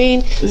know what I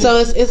mean? So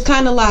it's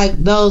kind of like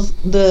those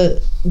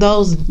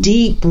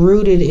deep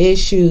rooted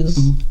issues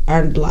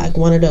are like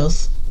one of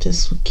those.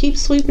 Just keep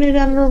sweeping it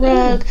under the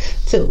rug.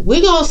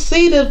 We gonna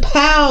see the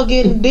pile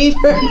getting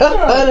deeper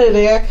up under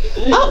there.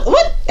 Oh,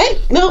 what? Hey,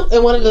 no.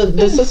 And one of the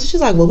sisters,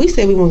 she's like, "Well, we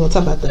said we weren't gonna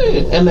talk about that."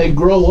 And they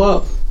grow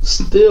up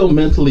still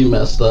mentally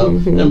messed up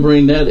and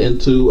bring that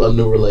into a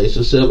new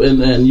relationship,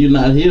 and you're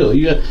not healed.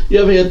 You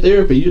ever had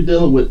therapy? You're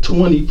dealing with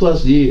 20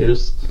 plus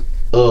years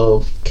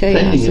of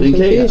chaos pain and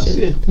chaos.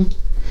 Yeah.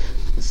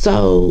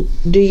 So,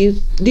 do you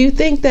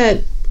think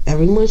that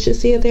everyone should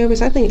see a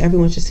therapist? I think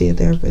everyone should see a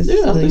therapist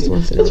at least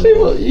once in a while.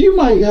 People, you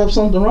might have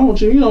something wrong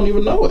with you. You don't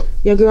even know it.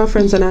 Your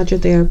girlfriends are not your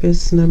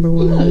therapist, number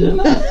one. No, you're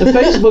not. The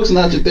Facebook's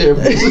not your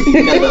therapist.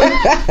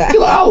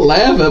 I'll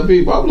laugh at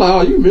people. I'm like,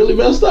 oh, you really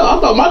messed up.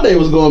 I thought my day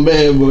was going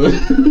bad, but...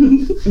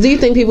 Do you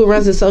think people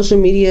run to social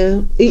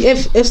media?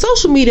 If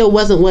social media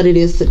wasn't what it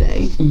is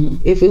today,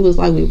 if it was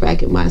like we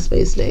back in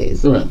MySpace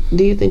days,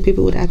 do you think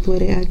people would act the way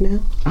they act now?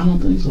 I don't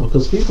think so,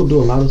 because people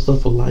do a lot of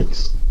stuff for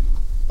likes.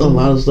 A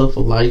lot of stuff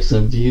for likes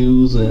and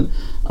views, and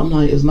I'm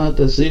like, it's not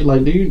that serious.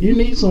 Like, you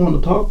need someone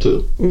to talk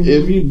to?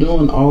 If you're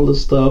doing all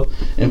this stuff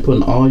and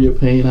putting all your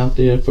pain out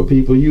there for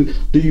people,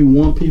 do you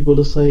want people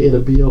to say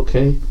it'll be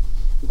okay?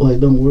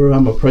 Like, don't worry,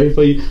 I'm gonna pray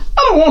for you.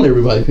 I don't want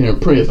everybody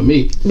praying for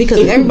me,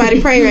 because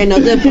everybody praying ain't no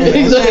good for me.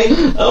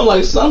 Exactly. I'm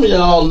like, some of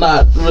y'all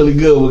not really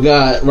good with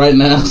God right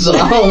now, so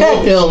I don't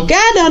want him.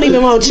 God don't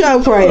even want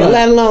your prayer,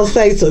 let alone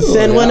say so.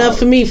 Send one up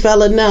for me,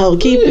 fella. No,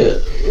 keep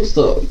it.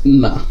 So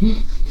nah.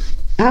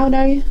 How old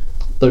are you?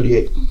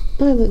 38.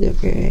 I look good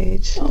for your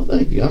age. Oh,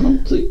 thank you. I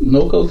don't see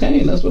no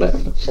cocaine. That's what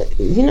happens.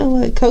 You know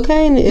what?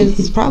 Cocaine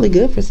is probably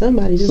good for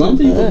somebody. Just some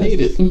people need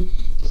it.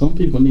 Some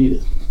people need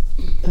it.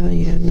 Oh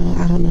yeah, no,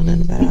 I don't know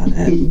nothing about all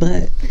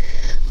that.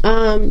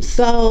 But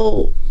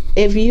so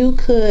if you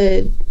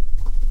could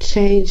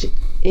change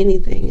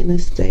anything in the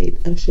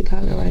state of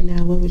Chicago right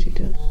now, what would you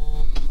do?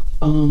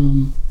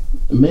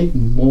 Make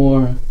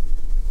more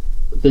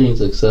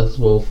things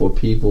accessible for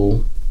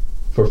people,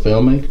 for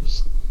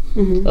filmmakers.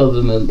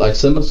 Other than like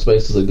Center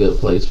Space is a good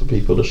place for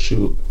people to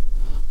shoot,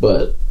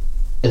 but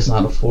it's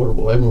not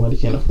affordable. Everybody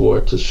can't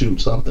afford to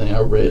shoot something. I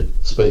read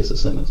Space at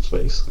Center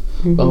Space.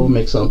 But I would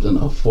make something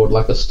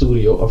like a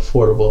studio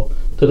affordable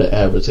to the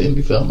average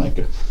indie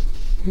filmmaker.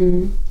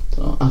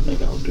 So I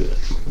think I'll do it.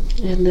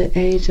 And the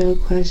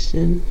age-old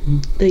question,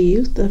 the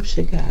youth of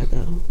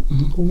Chicago,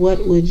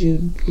 what would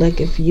you, like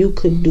if you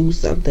could do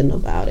something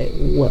about it,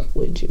 what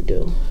would you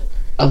do?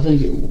 I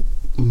think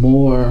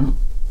more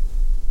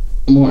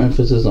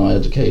emphasis on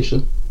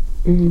education,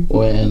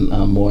 and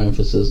more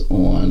emphasis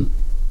on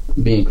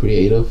being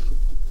creative,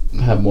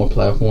 have more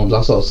platforms.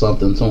 I saw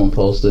someone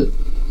posted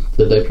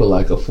that they put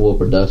like a full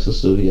production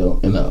studio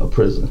in a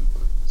prison,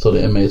 so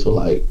the inmates were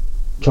like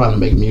trying to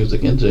make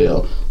music in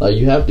jail. Like,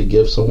 you have to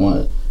give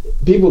someone,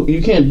 people,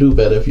 you can't do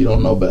better if you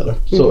don't know better.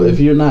 So if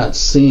you're not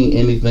seeing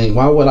anything,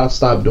 why would I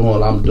stop doing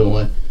what I'm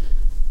doing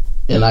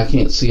and I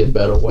can't see a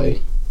better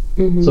way?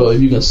 So if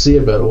you can see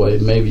a better way,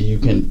 maybe you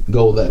can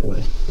go that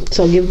way.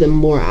 So give them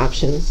more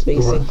options,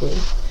 basically.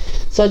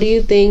 So do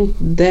you think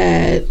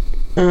that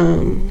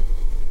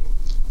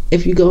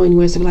if you go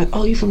anywhere, somebody like,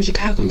 oh, you from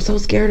Chicago, I'm so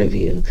scared of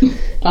you.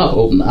 I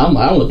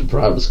went to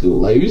private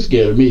school. Like, you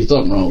scared of me,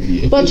 something wrong with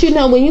you. But you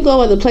know, when you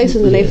go other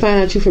places and they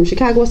find out you from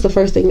Chicago, what's the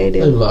first thing they do?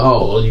 They're like,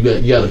 oh, you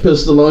got a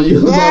pistol on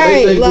you?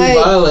 Right, they think like,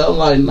 violent. I'm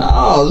like,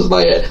 no, it's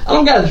like, I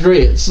don't got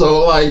dreads,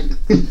 so like,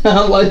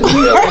 I'm like,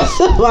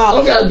 first of all, I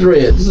don't got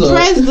dreads. So.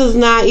 Dreads does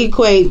not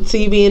equate to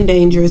you being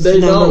dangerous. They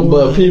don't,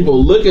 but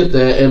people look at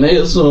that and they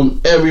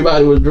assume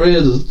everybody with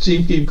dreads is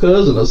Chief Keef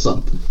cousin or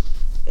something.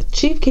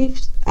 Chief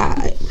Keef,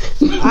 I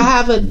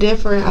have a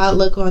different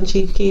outlook on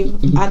Chief Keef.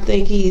 I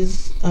think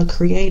he's a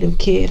creative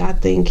kid. I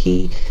think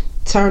he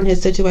turn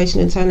his situation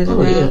and turn it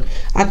around. Yeah.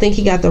 I think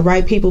he got the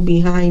right people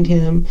behind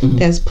him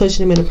that's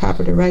pushing him in the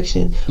proper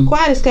direction.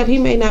 Quiet as kept, he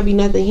may not be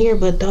nothing here,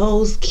 but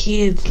those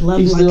kids love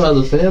him. He still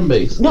has a fan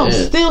base. No,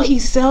 still he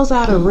sells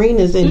out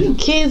arenas and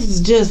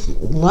kids just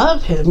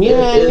love him. You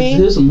know what I mean?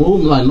 His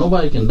movement, like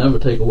nobody can never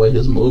take away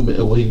his movement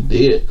and what he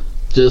did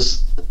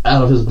just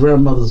out of his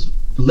grandmother's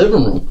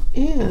living room.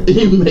 Yeah.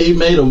 He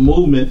made a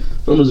movement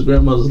from his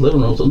grandmother's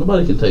living room, so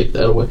nobody can take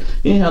that away.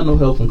 He ain't have no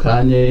help from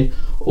Kanye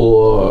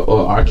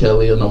or R.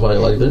 Kelly or nobody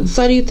like that.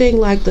 So do you think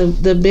like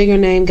the bigger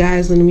name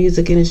guys in the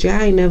music industry,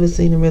 I ain't never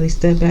seen them really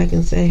step back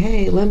and say,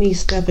 hey, let me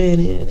step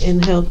in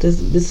and help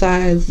this,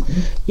 besides,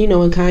 you know,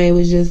 when Kanye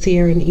was just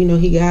here and, you know,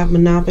 he got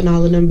Monop and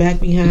all of them back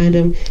behind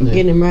him,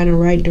 getting him right in the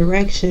right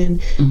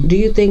direction. Do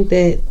you think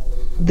that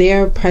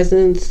their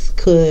presence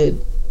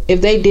could,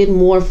 if they did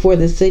more for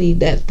the city,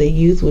 that the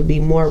youth would be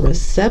more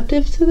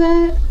receptive to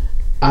that?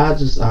 I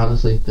just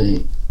honestly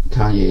think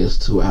Kanye is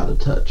too out of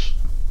touch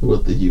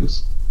with the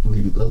youth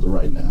as of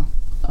right now.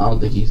 I don't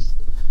think he's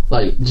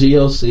like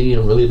GLC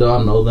and Really Though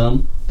I Know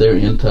Them. They're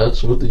in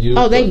touch with the youth.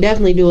 Oh, they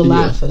definitely do a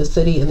lot for the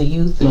city and the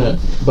youth. Yeah.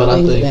 But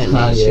I think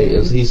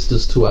Kanye he's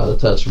just too out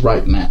of touch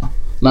right now.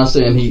 Not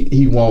saying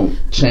he won't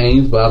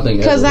change, but I think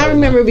because I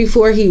remember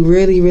before he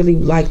really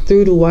like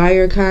through the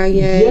wire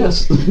Kanye.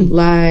 Yes.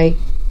 Like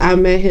I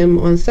met him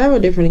on several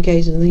different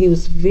occasions and he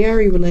was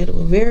very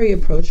relatable, very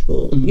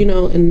approachable, you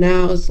know, and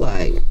now it's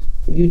like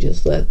you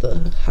just let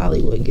the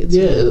Hollywood get to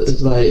it. Yeah,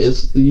 it's like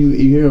you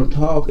hear him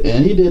talk,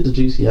 and he did the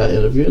GCI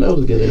interview, and that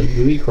was a good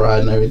interview. He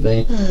cried and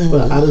everything,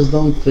 but I just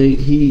don't think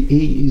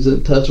he's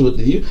in touch with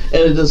the youth,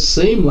 and it just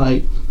seemed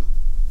like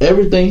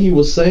everything he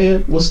was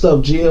saying was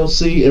stuff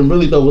GLC and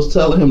Really Though was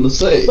telling him to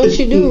say. But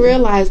you do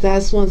realize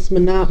that's once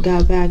Monop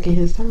got back in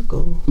his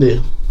circle.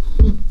 Yeah.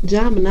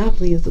 John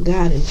Monopoly is a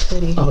god in the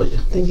city. Oh yeah.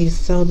 I think he's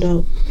so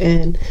dope,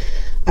 and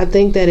I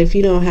think that if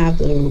you don't have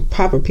the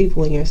proper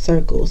people in your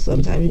circle,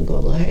 sometimes you can go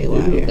a little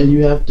haywire. And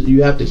you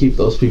have to keep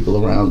those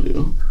people around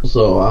you.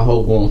 So I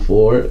hope going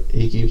forward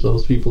he keeps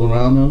those people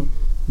around him.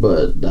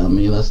 But I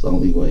mean that's the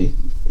only way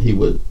he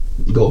would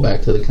go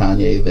back to the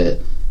Kanye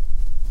that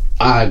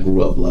I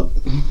grew up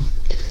loving.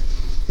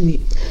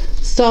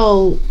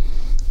 So,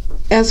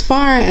 as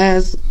far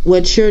as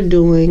what you're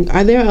doing,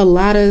 are there a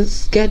lot of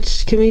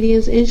sketch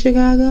comedians in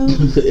Chicago?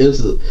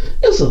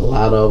 It's a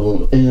lot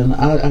of them, and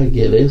I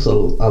get it. It's a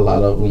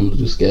lot of them to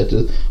do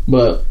sketches,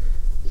 but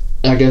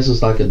I guess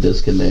it's like a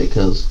disconnect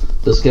because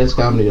the sketch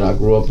comedy that I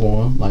grew up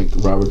on, like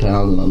Robert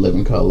Townsend and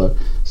Living Color,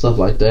 stuff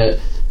like that,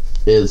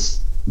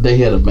 they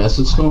had a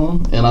message to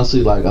them, and I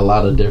see like a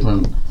lot of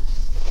different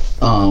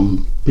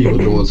people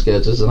doing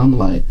sketches, and I'm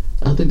like,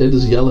 I think they're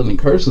just yelling and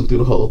cursing through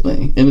the whole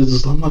thing, and it's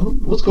just I'm like,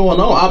 what's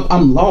going on?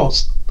 I'm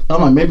lost.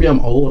 I'm like, maybe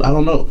I'm old. I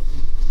don't know.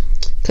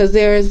 Because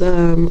there's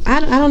I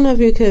don't know if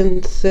you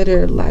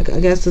consider, like, I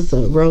guess it's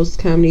a roast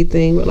comedy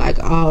thing where like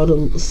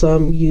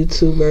some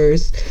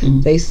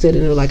YouTubers they sit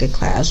in like a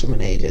classroom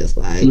and they just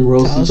like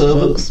tell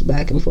jokes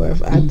back and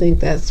forth. I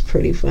think that's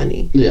pretty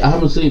funny. Yeah, I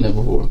haven't seen that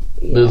before.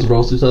 Yeah. There's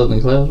roast each other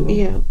in classroom.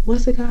 Yeah,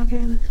 what's it called,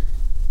 Kayla?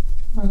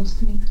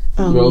 Roast Me.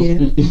 Oh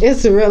yeah,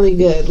 it's really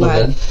good.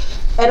 Like, okay.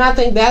 And I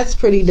think that's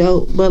pretty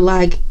dope. But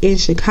like in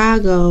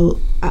Chicago,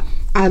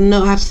 I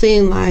know I've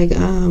seen like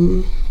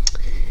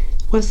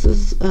what's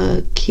this?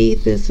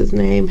 Keith is his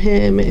name.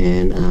 Him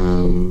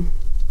and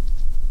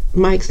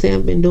Mike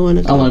Sam been doing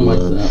a couple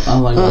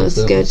of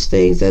sketch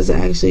things that's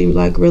actually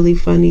like really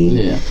funny.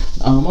 Yeah,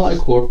 I like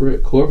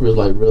Corporate. Corporate is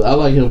like really. I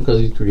like him because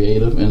he's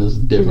creative and it's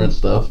different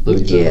stuff that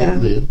he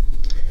does. Yeah.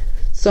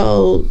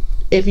 So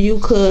if you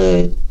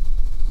could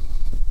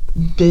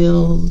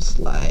build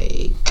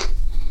like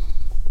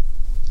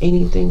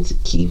anything to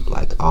keep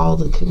like all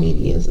the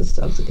comedians and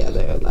stuff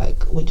together,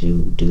 like would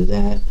you do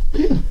that?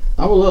 Yeah,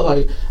 I would love,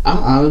 like, I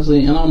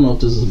honestly, and I don't know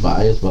if this is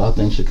biased, but I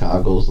think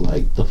Chicago's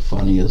like the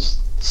funniest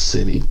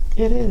city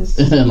it is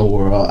in the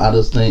world. I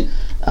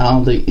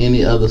don't think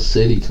any other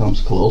city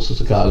comes close to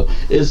Chicago.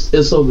 It's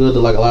so good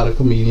that like a lot of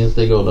comedians,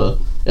 they go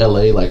to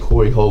LA, like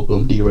Corey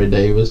Holcomb, D-Ray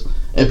Davis,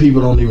 and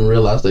people don't even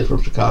realize they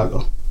from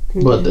Chicago.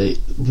 But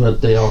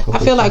they all come. I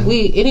feel like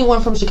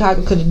anyone from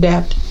Chicago could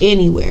adapt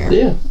anywhere.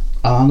 Yeah,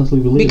 I honestly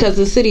believe because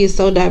the city is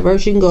so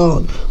diverse. You can go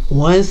on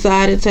one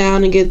side of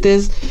town and get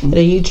this, and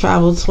then you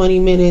travel 20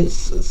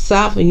 minutes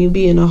south and you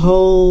be in a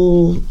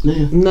whole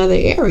another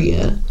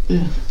area.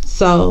 Yeah.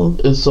 So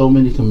there's so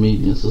many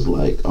comedians is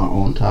like are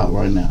on top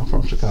right now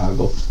from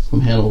Chicago,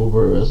 from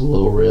Hanover, as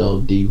Lil Rel,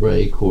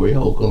 D-Ray, Corey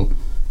Holcomb.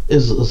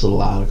 It's a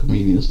lot of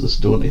comedians that's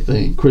doing their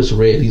thing. Chris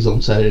Red, he's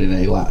on Saturday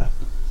Night Live.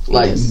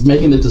 Like,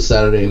 making it to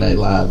Saturday Night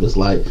Live is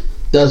like,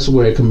 that's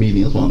where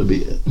comedians want to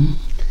be at.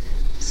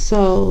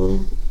 So,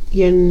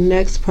 your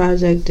next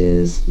project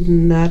is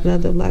Not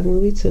Another Black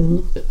Movie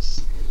 2.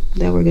 Yes.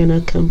 That we're going to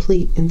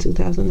complete in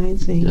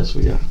 2019. Yes,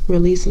 we are.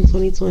 Release in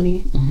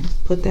 2020.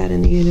 Put that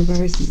in the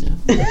universe.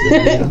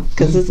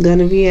 Because it's going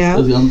to be out.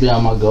 It's going to be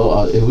on my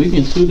goal. If we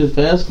can shoot it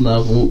fast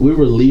enough, we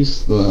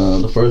released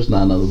the first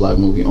Not Another Black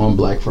Movie on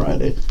Black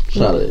Friday.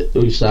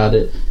 We shot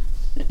it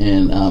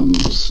and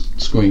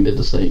screened it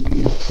the same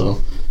year.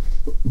 So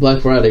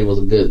Black Friday was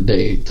a good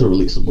day to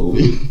release a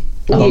movie.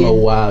 I don't know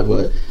why,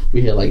 but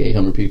we had like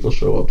 800 people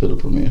show up to the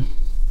premiere.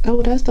 Oh,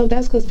 well, that's dope.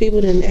 That's because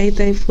people didn't ate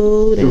their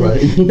food, and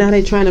Right. now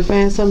they trying to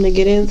find something to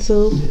get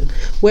into. Yeah.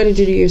 Where did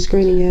you do your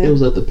screening at? It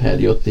was at the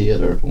Patio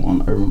Theater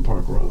on Urban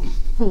Park Road.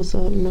 Oh,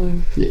 so up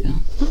north. Yeah.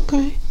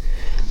 Okay.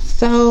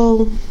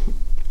 So,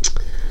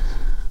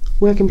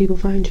 where can people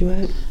find you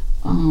at?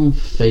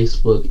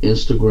 Facebook,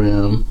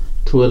 Instagram,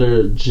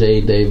 Twitter, J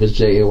Davis,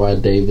 Jay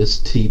Davis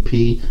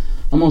TP.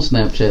 I'm on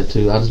Snapchat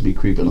too. I just be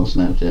creeping on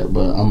Snapchat,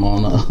 but I'm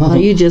on. Oh,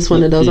 you just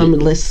one of those? I'm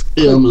gonna let's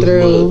click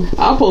through.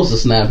 I'll post a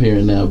snap here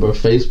and there, but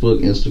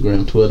Facebook,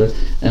 Instagram, Twitter,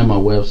 and my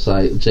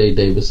website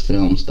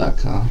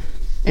jdavisfilms.com.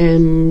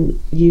 And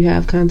you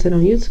have content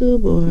on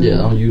YouTube, or Yeah,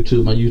 on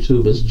YouTube. My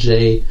YouTube is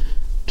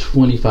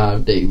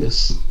J25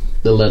 Davis.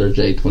 The letter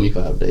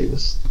J25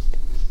 Davis.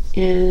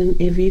 And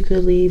if you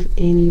could leave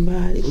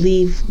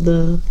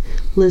the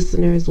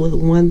listeners with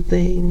one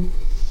thing,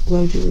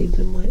 what would you leave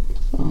them with?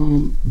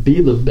 Be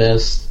the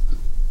best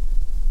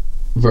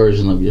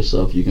version of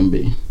yourself you can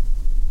be.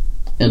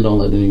 And don't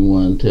let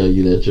anyone tell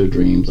you that your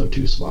dreams are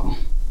too small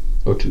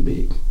or too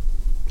big.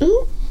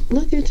 Oh,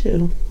 look at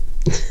you.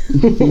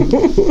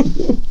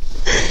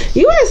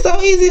 You are so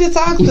easy to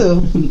talk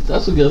to.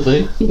 That's a good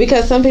thing.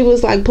 Because some people,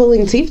 it's like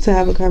pulling teeth to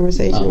have a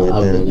conversation with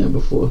I've them. been there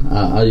before.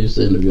 I used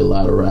to interview a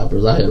lot of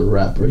rappers. I had a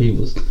rapper.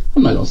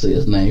 I'm not going to say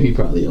his name. He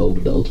probably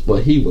overdosed,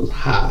 but he was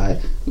high.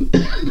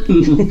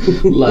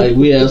 Like,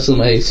 we had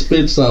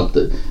spit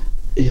something.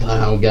 He like,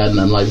 I don't got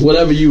nothing. Like,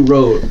 whatever you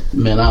wrote,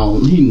 man,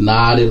 he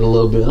nodded a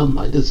little bit. I'm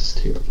like, this is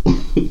terrible.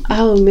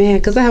 Oh, man,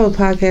 because I have a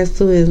podcast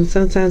too, and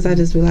sometimes I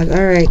just be like,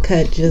 all right,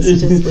 cut,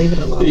 just leave it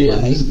alone. Yeah,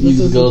 like, you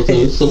just go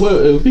to. So,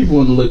 if people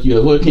want to look you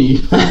up, where can you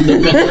find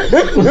them? Get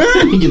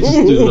the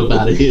student up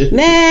out of here.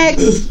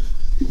 Next!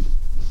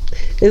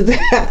 Is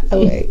that...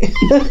 Oh, wait.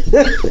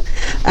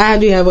 How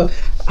do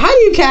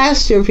you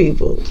cast your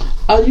people?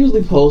 I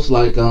usually post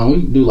we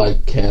do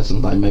like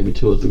castings like maybe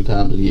 2 or 3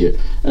 times a year,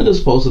 and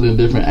just post it in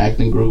different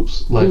acting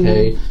groups. Like,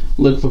 hey,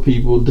 look for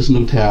people, this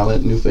new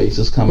talent, new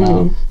faces come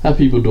out. Have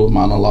people do a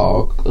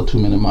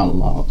 2-minute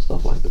monologue,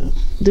 stuff like that.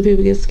 Do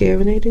people get scared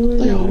when they do it?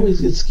 They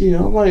always get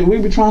scared. I'm like, we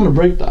be trying to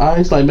break the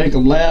ice, like make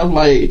them laugh.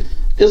 Like,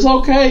 it's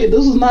okay.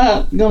 This is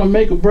not gonna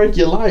make or break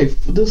your life.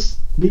 Just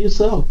be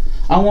yourself.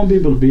 I want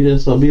people to be their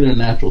self, be their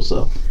natural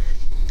self.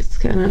 It's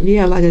kind of, you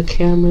have like a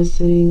camera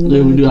sitting.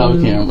 Yeah, we do have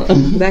a camera.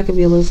 That could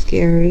be a little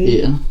scary.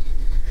 Yeah.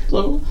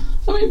 So,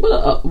 I mean,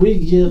 but we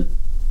get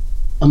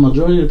a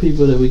majority of the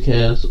people that we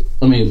cast,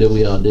 that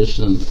we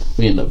audition,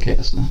 we end up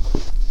casting.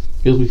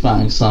 Because we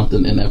find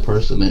something in that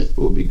person that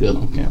will be good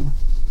on camera.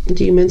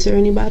 Do you mentor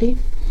anybody?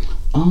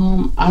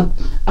 I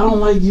don't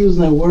like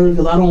using that word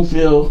because I don't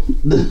feel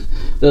that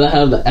I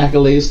have the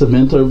accolades to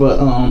mentor, but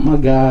my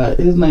guy,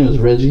 his name is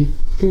Reggie.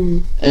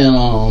 And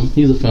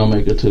he's a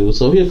filmmaker too,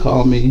 so he'll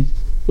call me.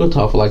 We'll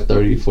talk for like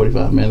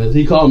 30-45 minutes.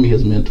 He called me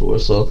his mentor,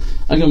 so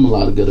I give him a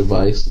lot of good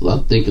advice. I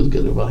think it's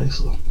good advice.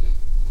 So.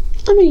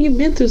 I mean, you've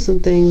been through some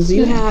things.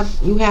 You have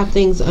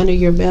things under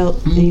your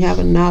belt, and you have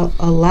a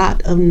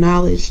lot of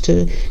knowledge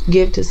to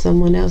give to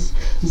someone else.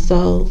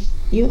 So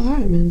you are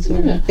a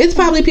mentor. Yeah. It's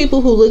probably people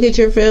who look at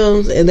your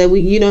films and that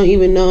you don't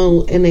even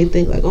know, and they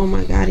think like, "Oh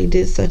my God, he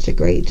did such a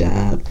great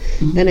job,"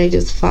 and they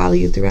just follow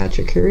you throughout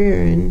your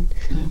career, and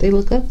they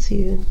look up to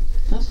you.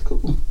 That's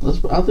cool.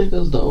 I think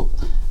that's dope.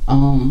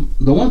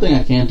 The one thing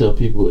I can tell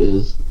people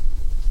is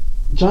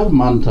try to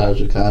monetize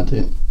your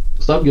content.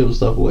 Stop giving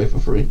stuff away for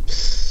free.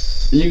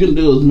 You can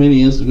do as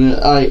many Instagram.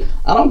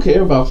 I don't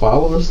care about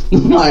followers.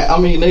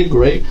 They're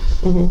great,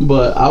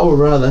 but I would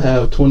rather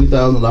have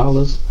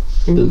 $20,000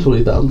 than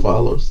 20,000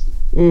 followers.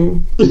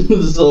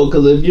 So,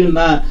 because if you're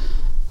not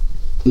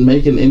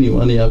making any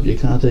money off your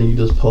content, you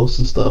just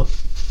posting stuff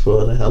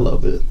for the hell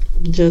of it,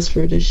 just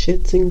for the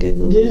shits and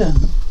giggles. Yeah.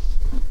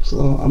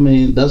 So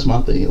that's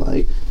my thing.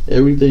 Like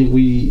everything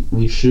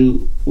we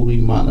shoot, we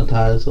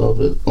monetize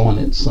on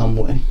it some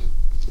way,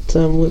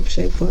 some whip,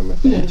 shape, form, or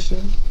fashion.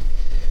 Yeah.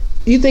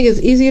 You think it's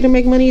easier to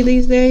make money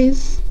these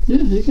days? Yeah,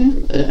 you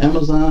can.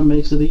 Amazon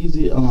makes it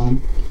easy.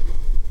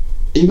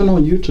 Even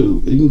on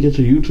YouTube, you can get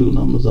your YouTube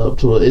numbers up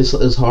to it.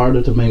 It's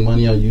harder to make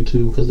money on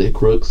YouTube because they're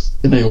crooks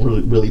and they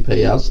don't really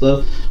pay out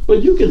stuff.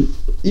 But you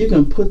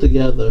can put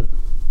together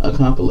a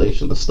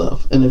compilation of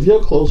stuff, and if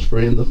your close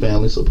friends and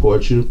family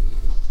support you,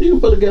 you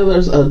can put together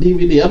a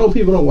DVD. I know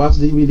people don't watch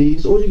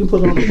DVDs, or you can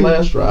put it on a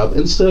flash drive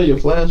and sell your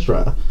flash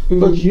drive.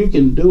 But you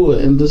can do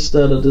it, and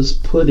instead of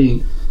just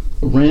putting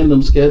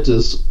random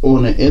sketches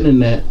on the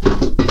internet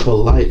for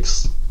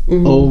likes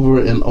over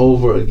and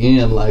over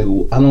again, like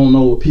I don't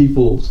know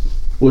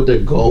what their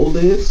goal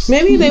is.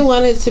 Maybe they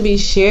want it to be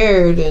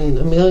shared in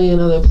a million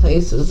other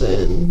places,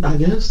 and I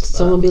guess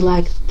someone be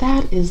like,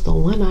 "That is the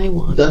one I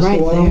want." That's right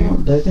the one there. I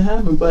want. That can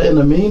happen, but in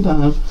the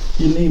meantime,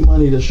 you need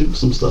money to shoot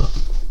some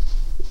stuff.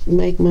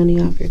 Make money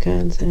off your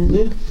content.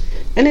 Yeah.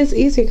 And it's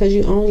easier because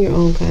you own your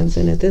own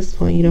content at this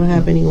point. You don't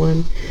have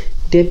anyone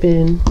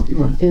dipping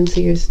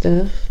into your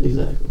stuff.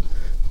 Exactly.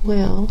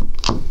 Well,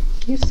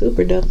 You're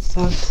super dope to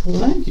talk to.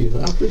 Thank you.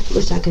 I appreciate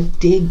Wish I could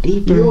dig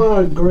deeper. You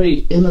are a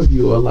great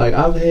interviewer. Like,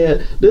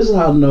 this is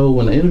how I know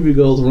when the interview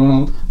goes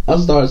wrong. I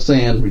start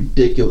saying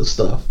ridiculous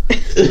stuff.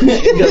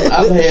 Because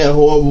I've had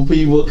horrible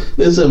people.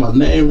 They said my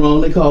name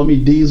wrong. They call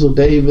me Diesel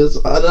Davis.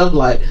 And I'm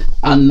like,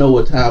 I know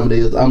what time it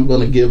is. I'm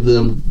going to give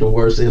them the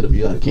worst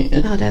interview I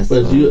can. Oh, that's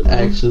but cool.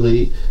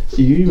 you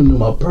even knew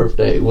my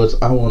birthday, which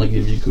I want to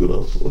give you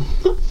kudos for.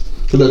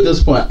 Because at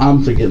this point,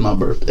 I'm forgetting my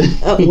birthday.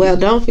 Oh, well,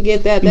 don't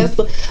forget that. That's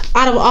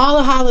out of all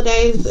the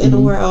holidays in the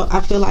world,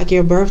 I feel like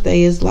your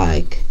birthday is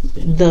like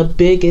the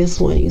biggest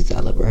one you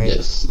celebrate.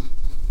 Yes,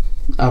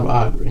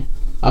 I agree.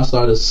 I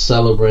started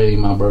celebrating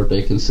my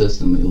birthday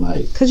consistently,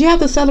 like, because you have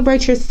to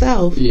celebrate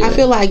yourself. Yeah. I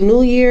feel like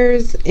New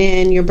Year's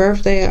and your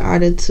birthday are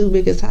the two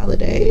biggest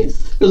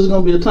holidays. There's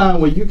gonna be a time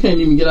where you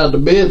can't even get out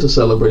of bed to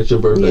celebrate your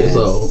birthday. Yes.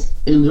 So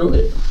enjoy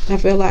it. I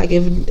feel like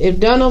if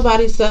don't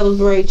nobody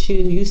celebrate you,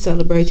 you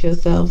celebrate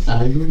yourself.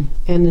 I agree.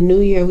 And the New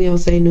Year, we don't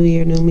say New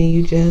Year, new me.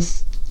 You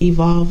just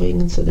evolving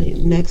into the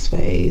next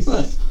phase.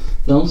 Right.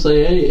 Don't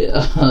say, hey,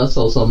 I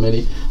saw so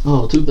many.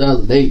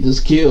 2008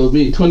 just killed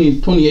me.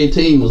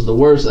 2018 was the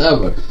worst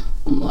ever.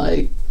 I'm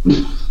like,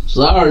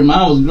 sorry,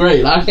 mine was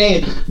great. I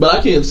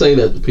can't say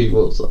that to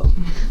people. So,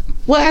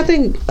 well, I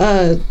think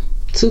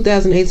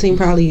 2018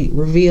 probably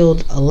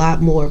revealed a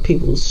lot more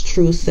people's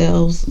true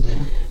selves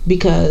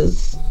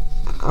because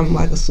I'm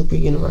like a super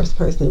universe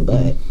person,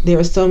 but there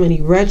are so many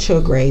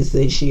retrogrades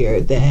this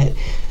year that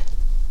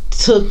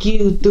took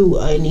you through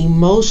an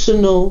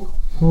emotional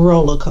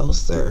roller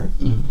coaster.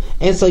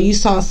 And so you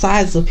saw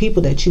sides of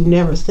people that you've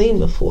never seen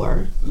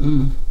before.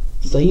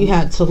 So you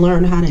had to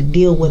learn how to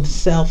deal with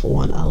self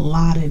on a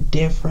lot of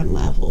different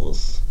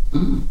levels.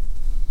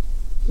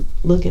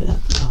 Look it up.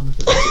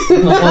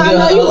 I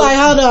know you like,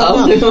 hold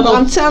on. No,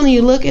 I'm telling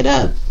you, look it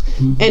up.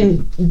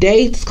 And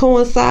dates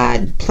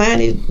coincide.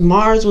 Planet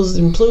Mars was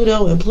in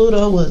Pluto and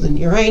Pluto was in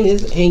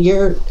Uranus, and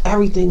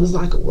everything was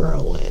like a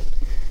whirlwind.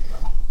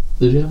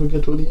 Did you ever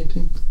get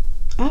 2018?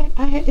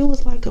 It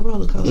was like a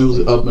roller coaster. It was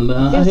up and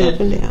down. It was up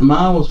and down.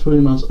 Mine was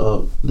pretty much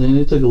up. Then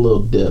it took a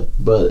little dip,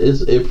 but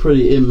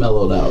it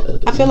mellowed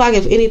out. I feel like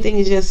if anything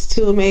is just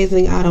too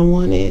amazing, I don't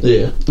want it.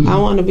 Yeah. I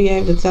want to be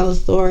able to tell a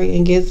story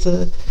and get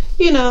to,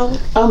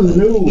 I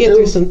knew get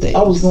through some things.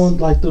 I was going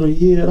like through the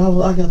year, and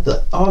I got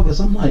to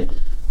August. I'm like,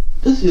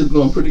 this year's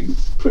going pretty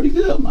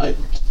good. I'm like,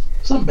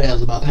 something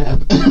bad's about to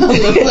happen.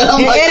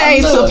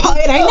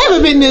 It ain't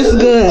never been this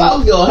good.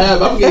 Something's gonna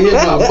happen. I'm getting hit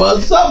by a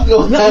bus. Something's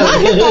gonna happen.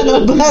 Not hit by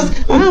no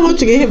bus. I don't want you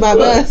to get hit by a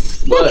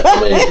bus. But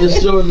I mean,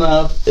 it's sure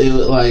enough. It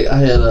was like I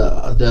had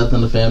a death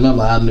in the family. I'm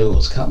like, I knew it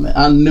was coming.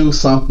 I knew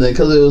something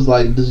because it was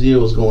like this year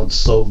was going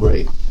so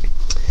great.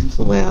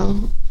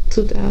 Well,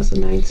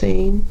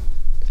 2019,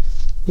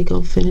 we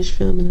gonna finish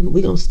filming.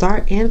 We gonna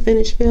start and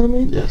finish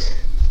filming. Yes.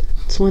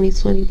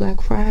 2020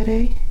 Black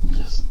Friday.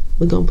 Yes.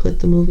 We're gonna put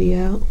the movie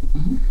out.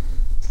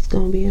 It's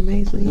gonna be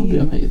amazing. It's gonna be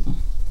amazing.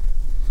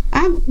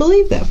 I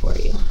believe that for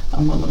you.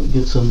 I'm gonna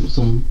get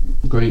some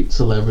great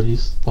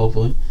celebrities.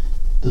 Hopefully,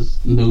 there's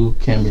new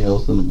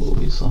cameos in the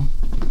movie. So,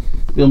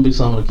 gonna be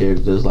some of the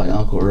characters like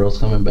Uncle Earl's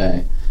coming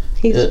back.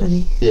 He's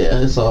funny.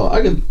 Yeah, it's all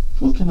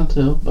what can I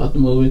tell about the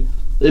movie?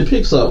 It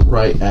picks up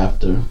right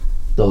after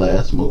the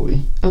last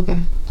movie. Okay.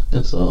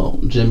 And so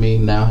Jimmy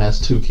now has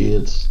 2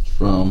 kids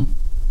from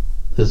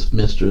his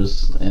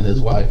mistress and his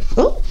wife.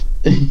 Oh.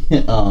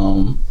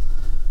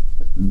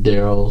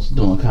 Daryl's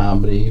doing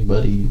comedy,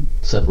 but he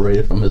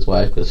separated from his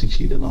wife because he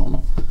cheated on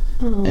him.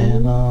 Oh.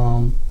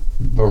 And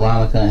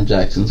Veronica and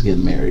Jackson's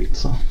getting married.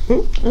 So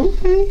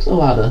okay. a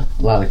lot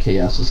of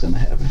chaos is gonna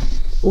happen.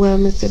 Well,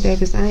 Mr.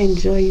 Davis, I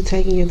enjoy you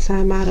taking your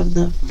time out of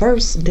the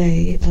first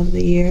day of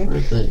the year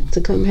to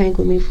come hang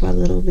with me for a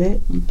little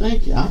bit.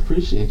 Thank you. I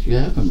appreciate you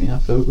having me. I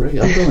feel great.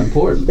 I feel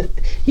important.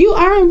 You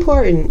are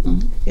important.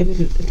 Mm-hmm.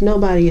 If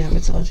nobody ever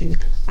told you,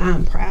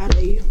 I'm proud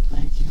of you.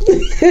 Thank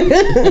you.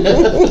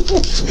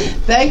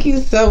 Thank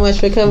you so much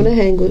for coming to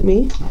hang with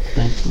me.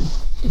 Thank you.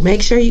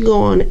 Make sure you go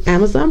on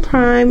Amazon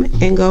Prime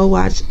and go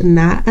watch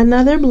Not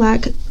Another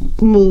Black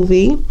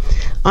Movie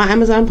on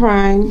Amazon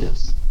Prime.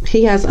 Yes.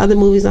 He has other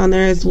movies on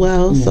there as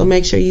well, so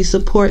make sure you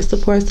support.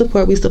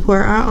 We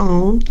support our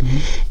own.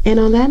 And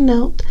on that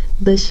note,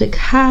 the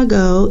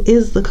Chicago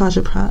is the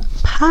Culture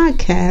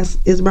Podcast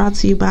is brought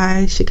to you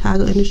by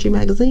Chicago Industry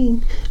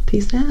Magazine.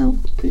 Peace out.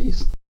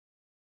 Peace.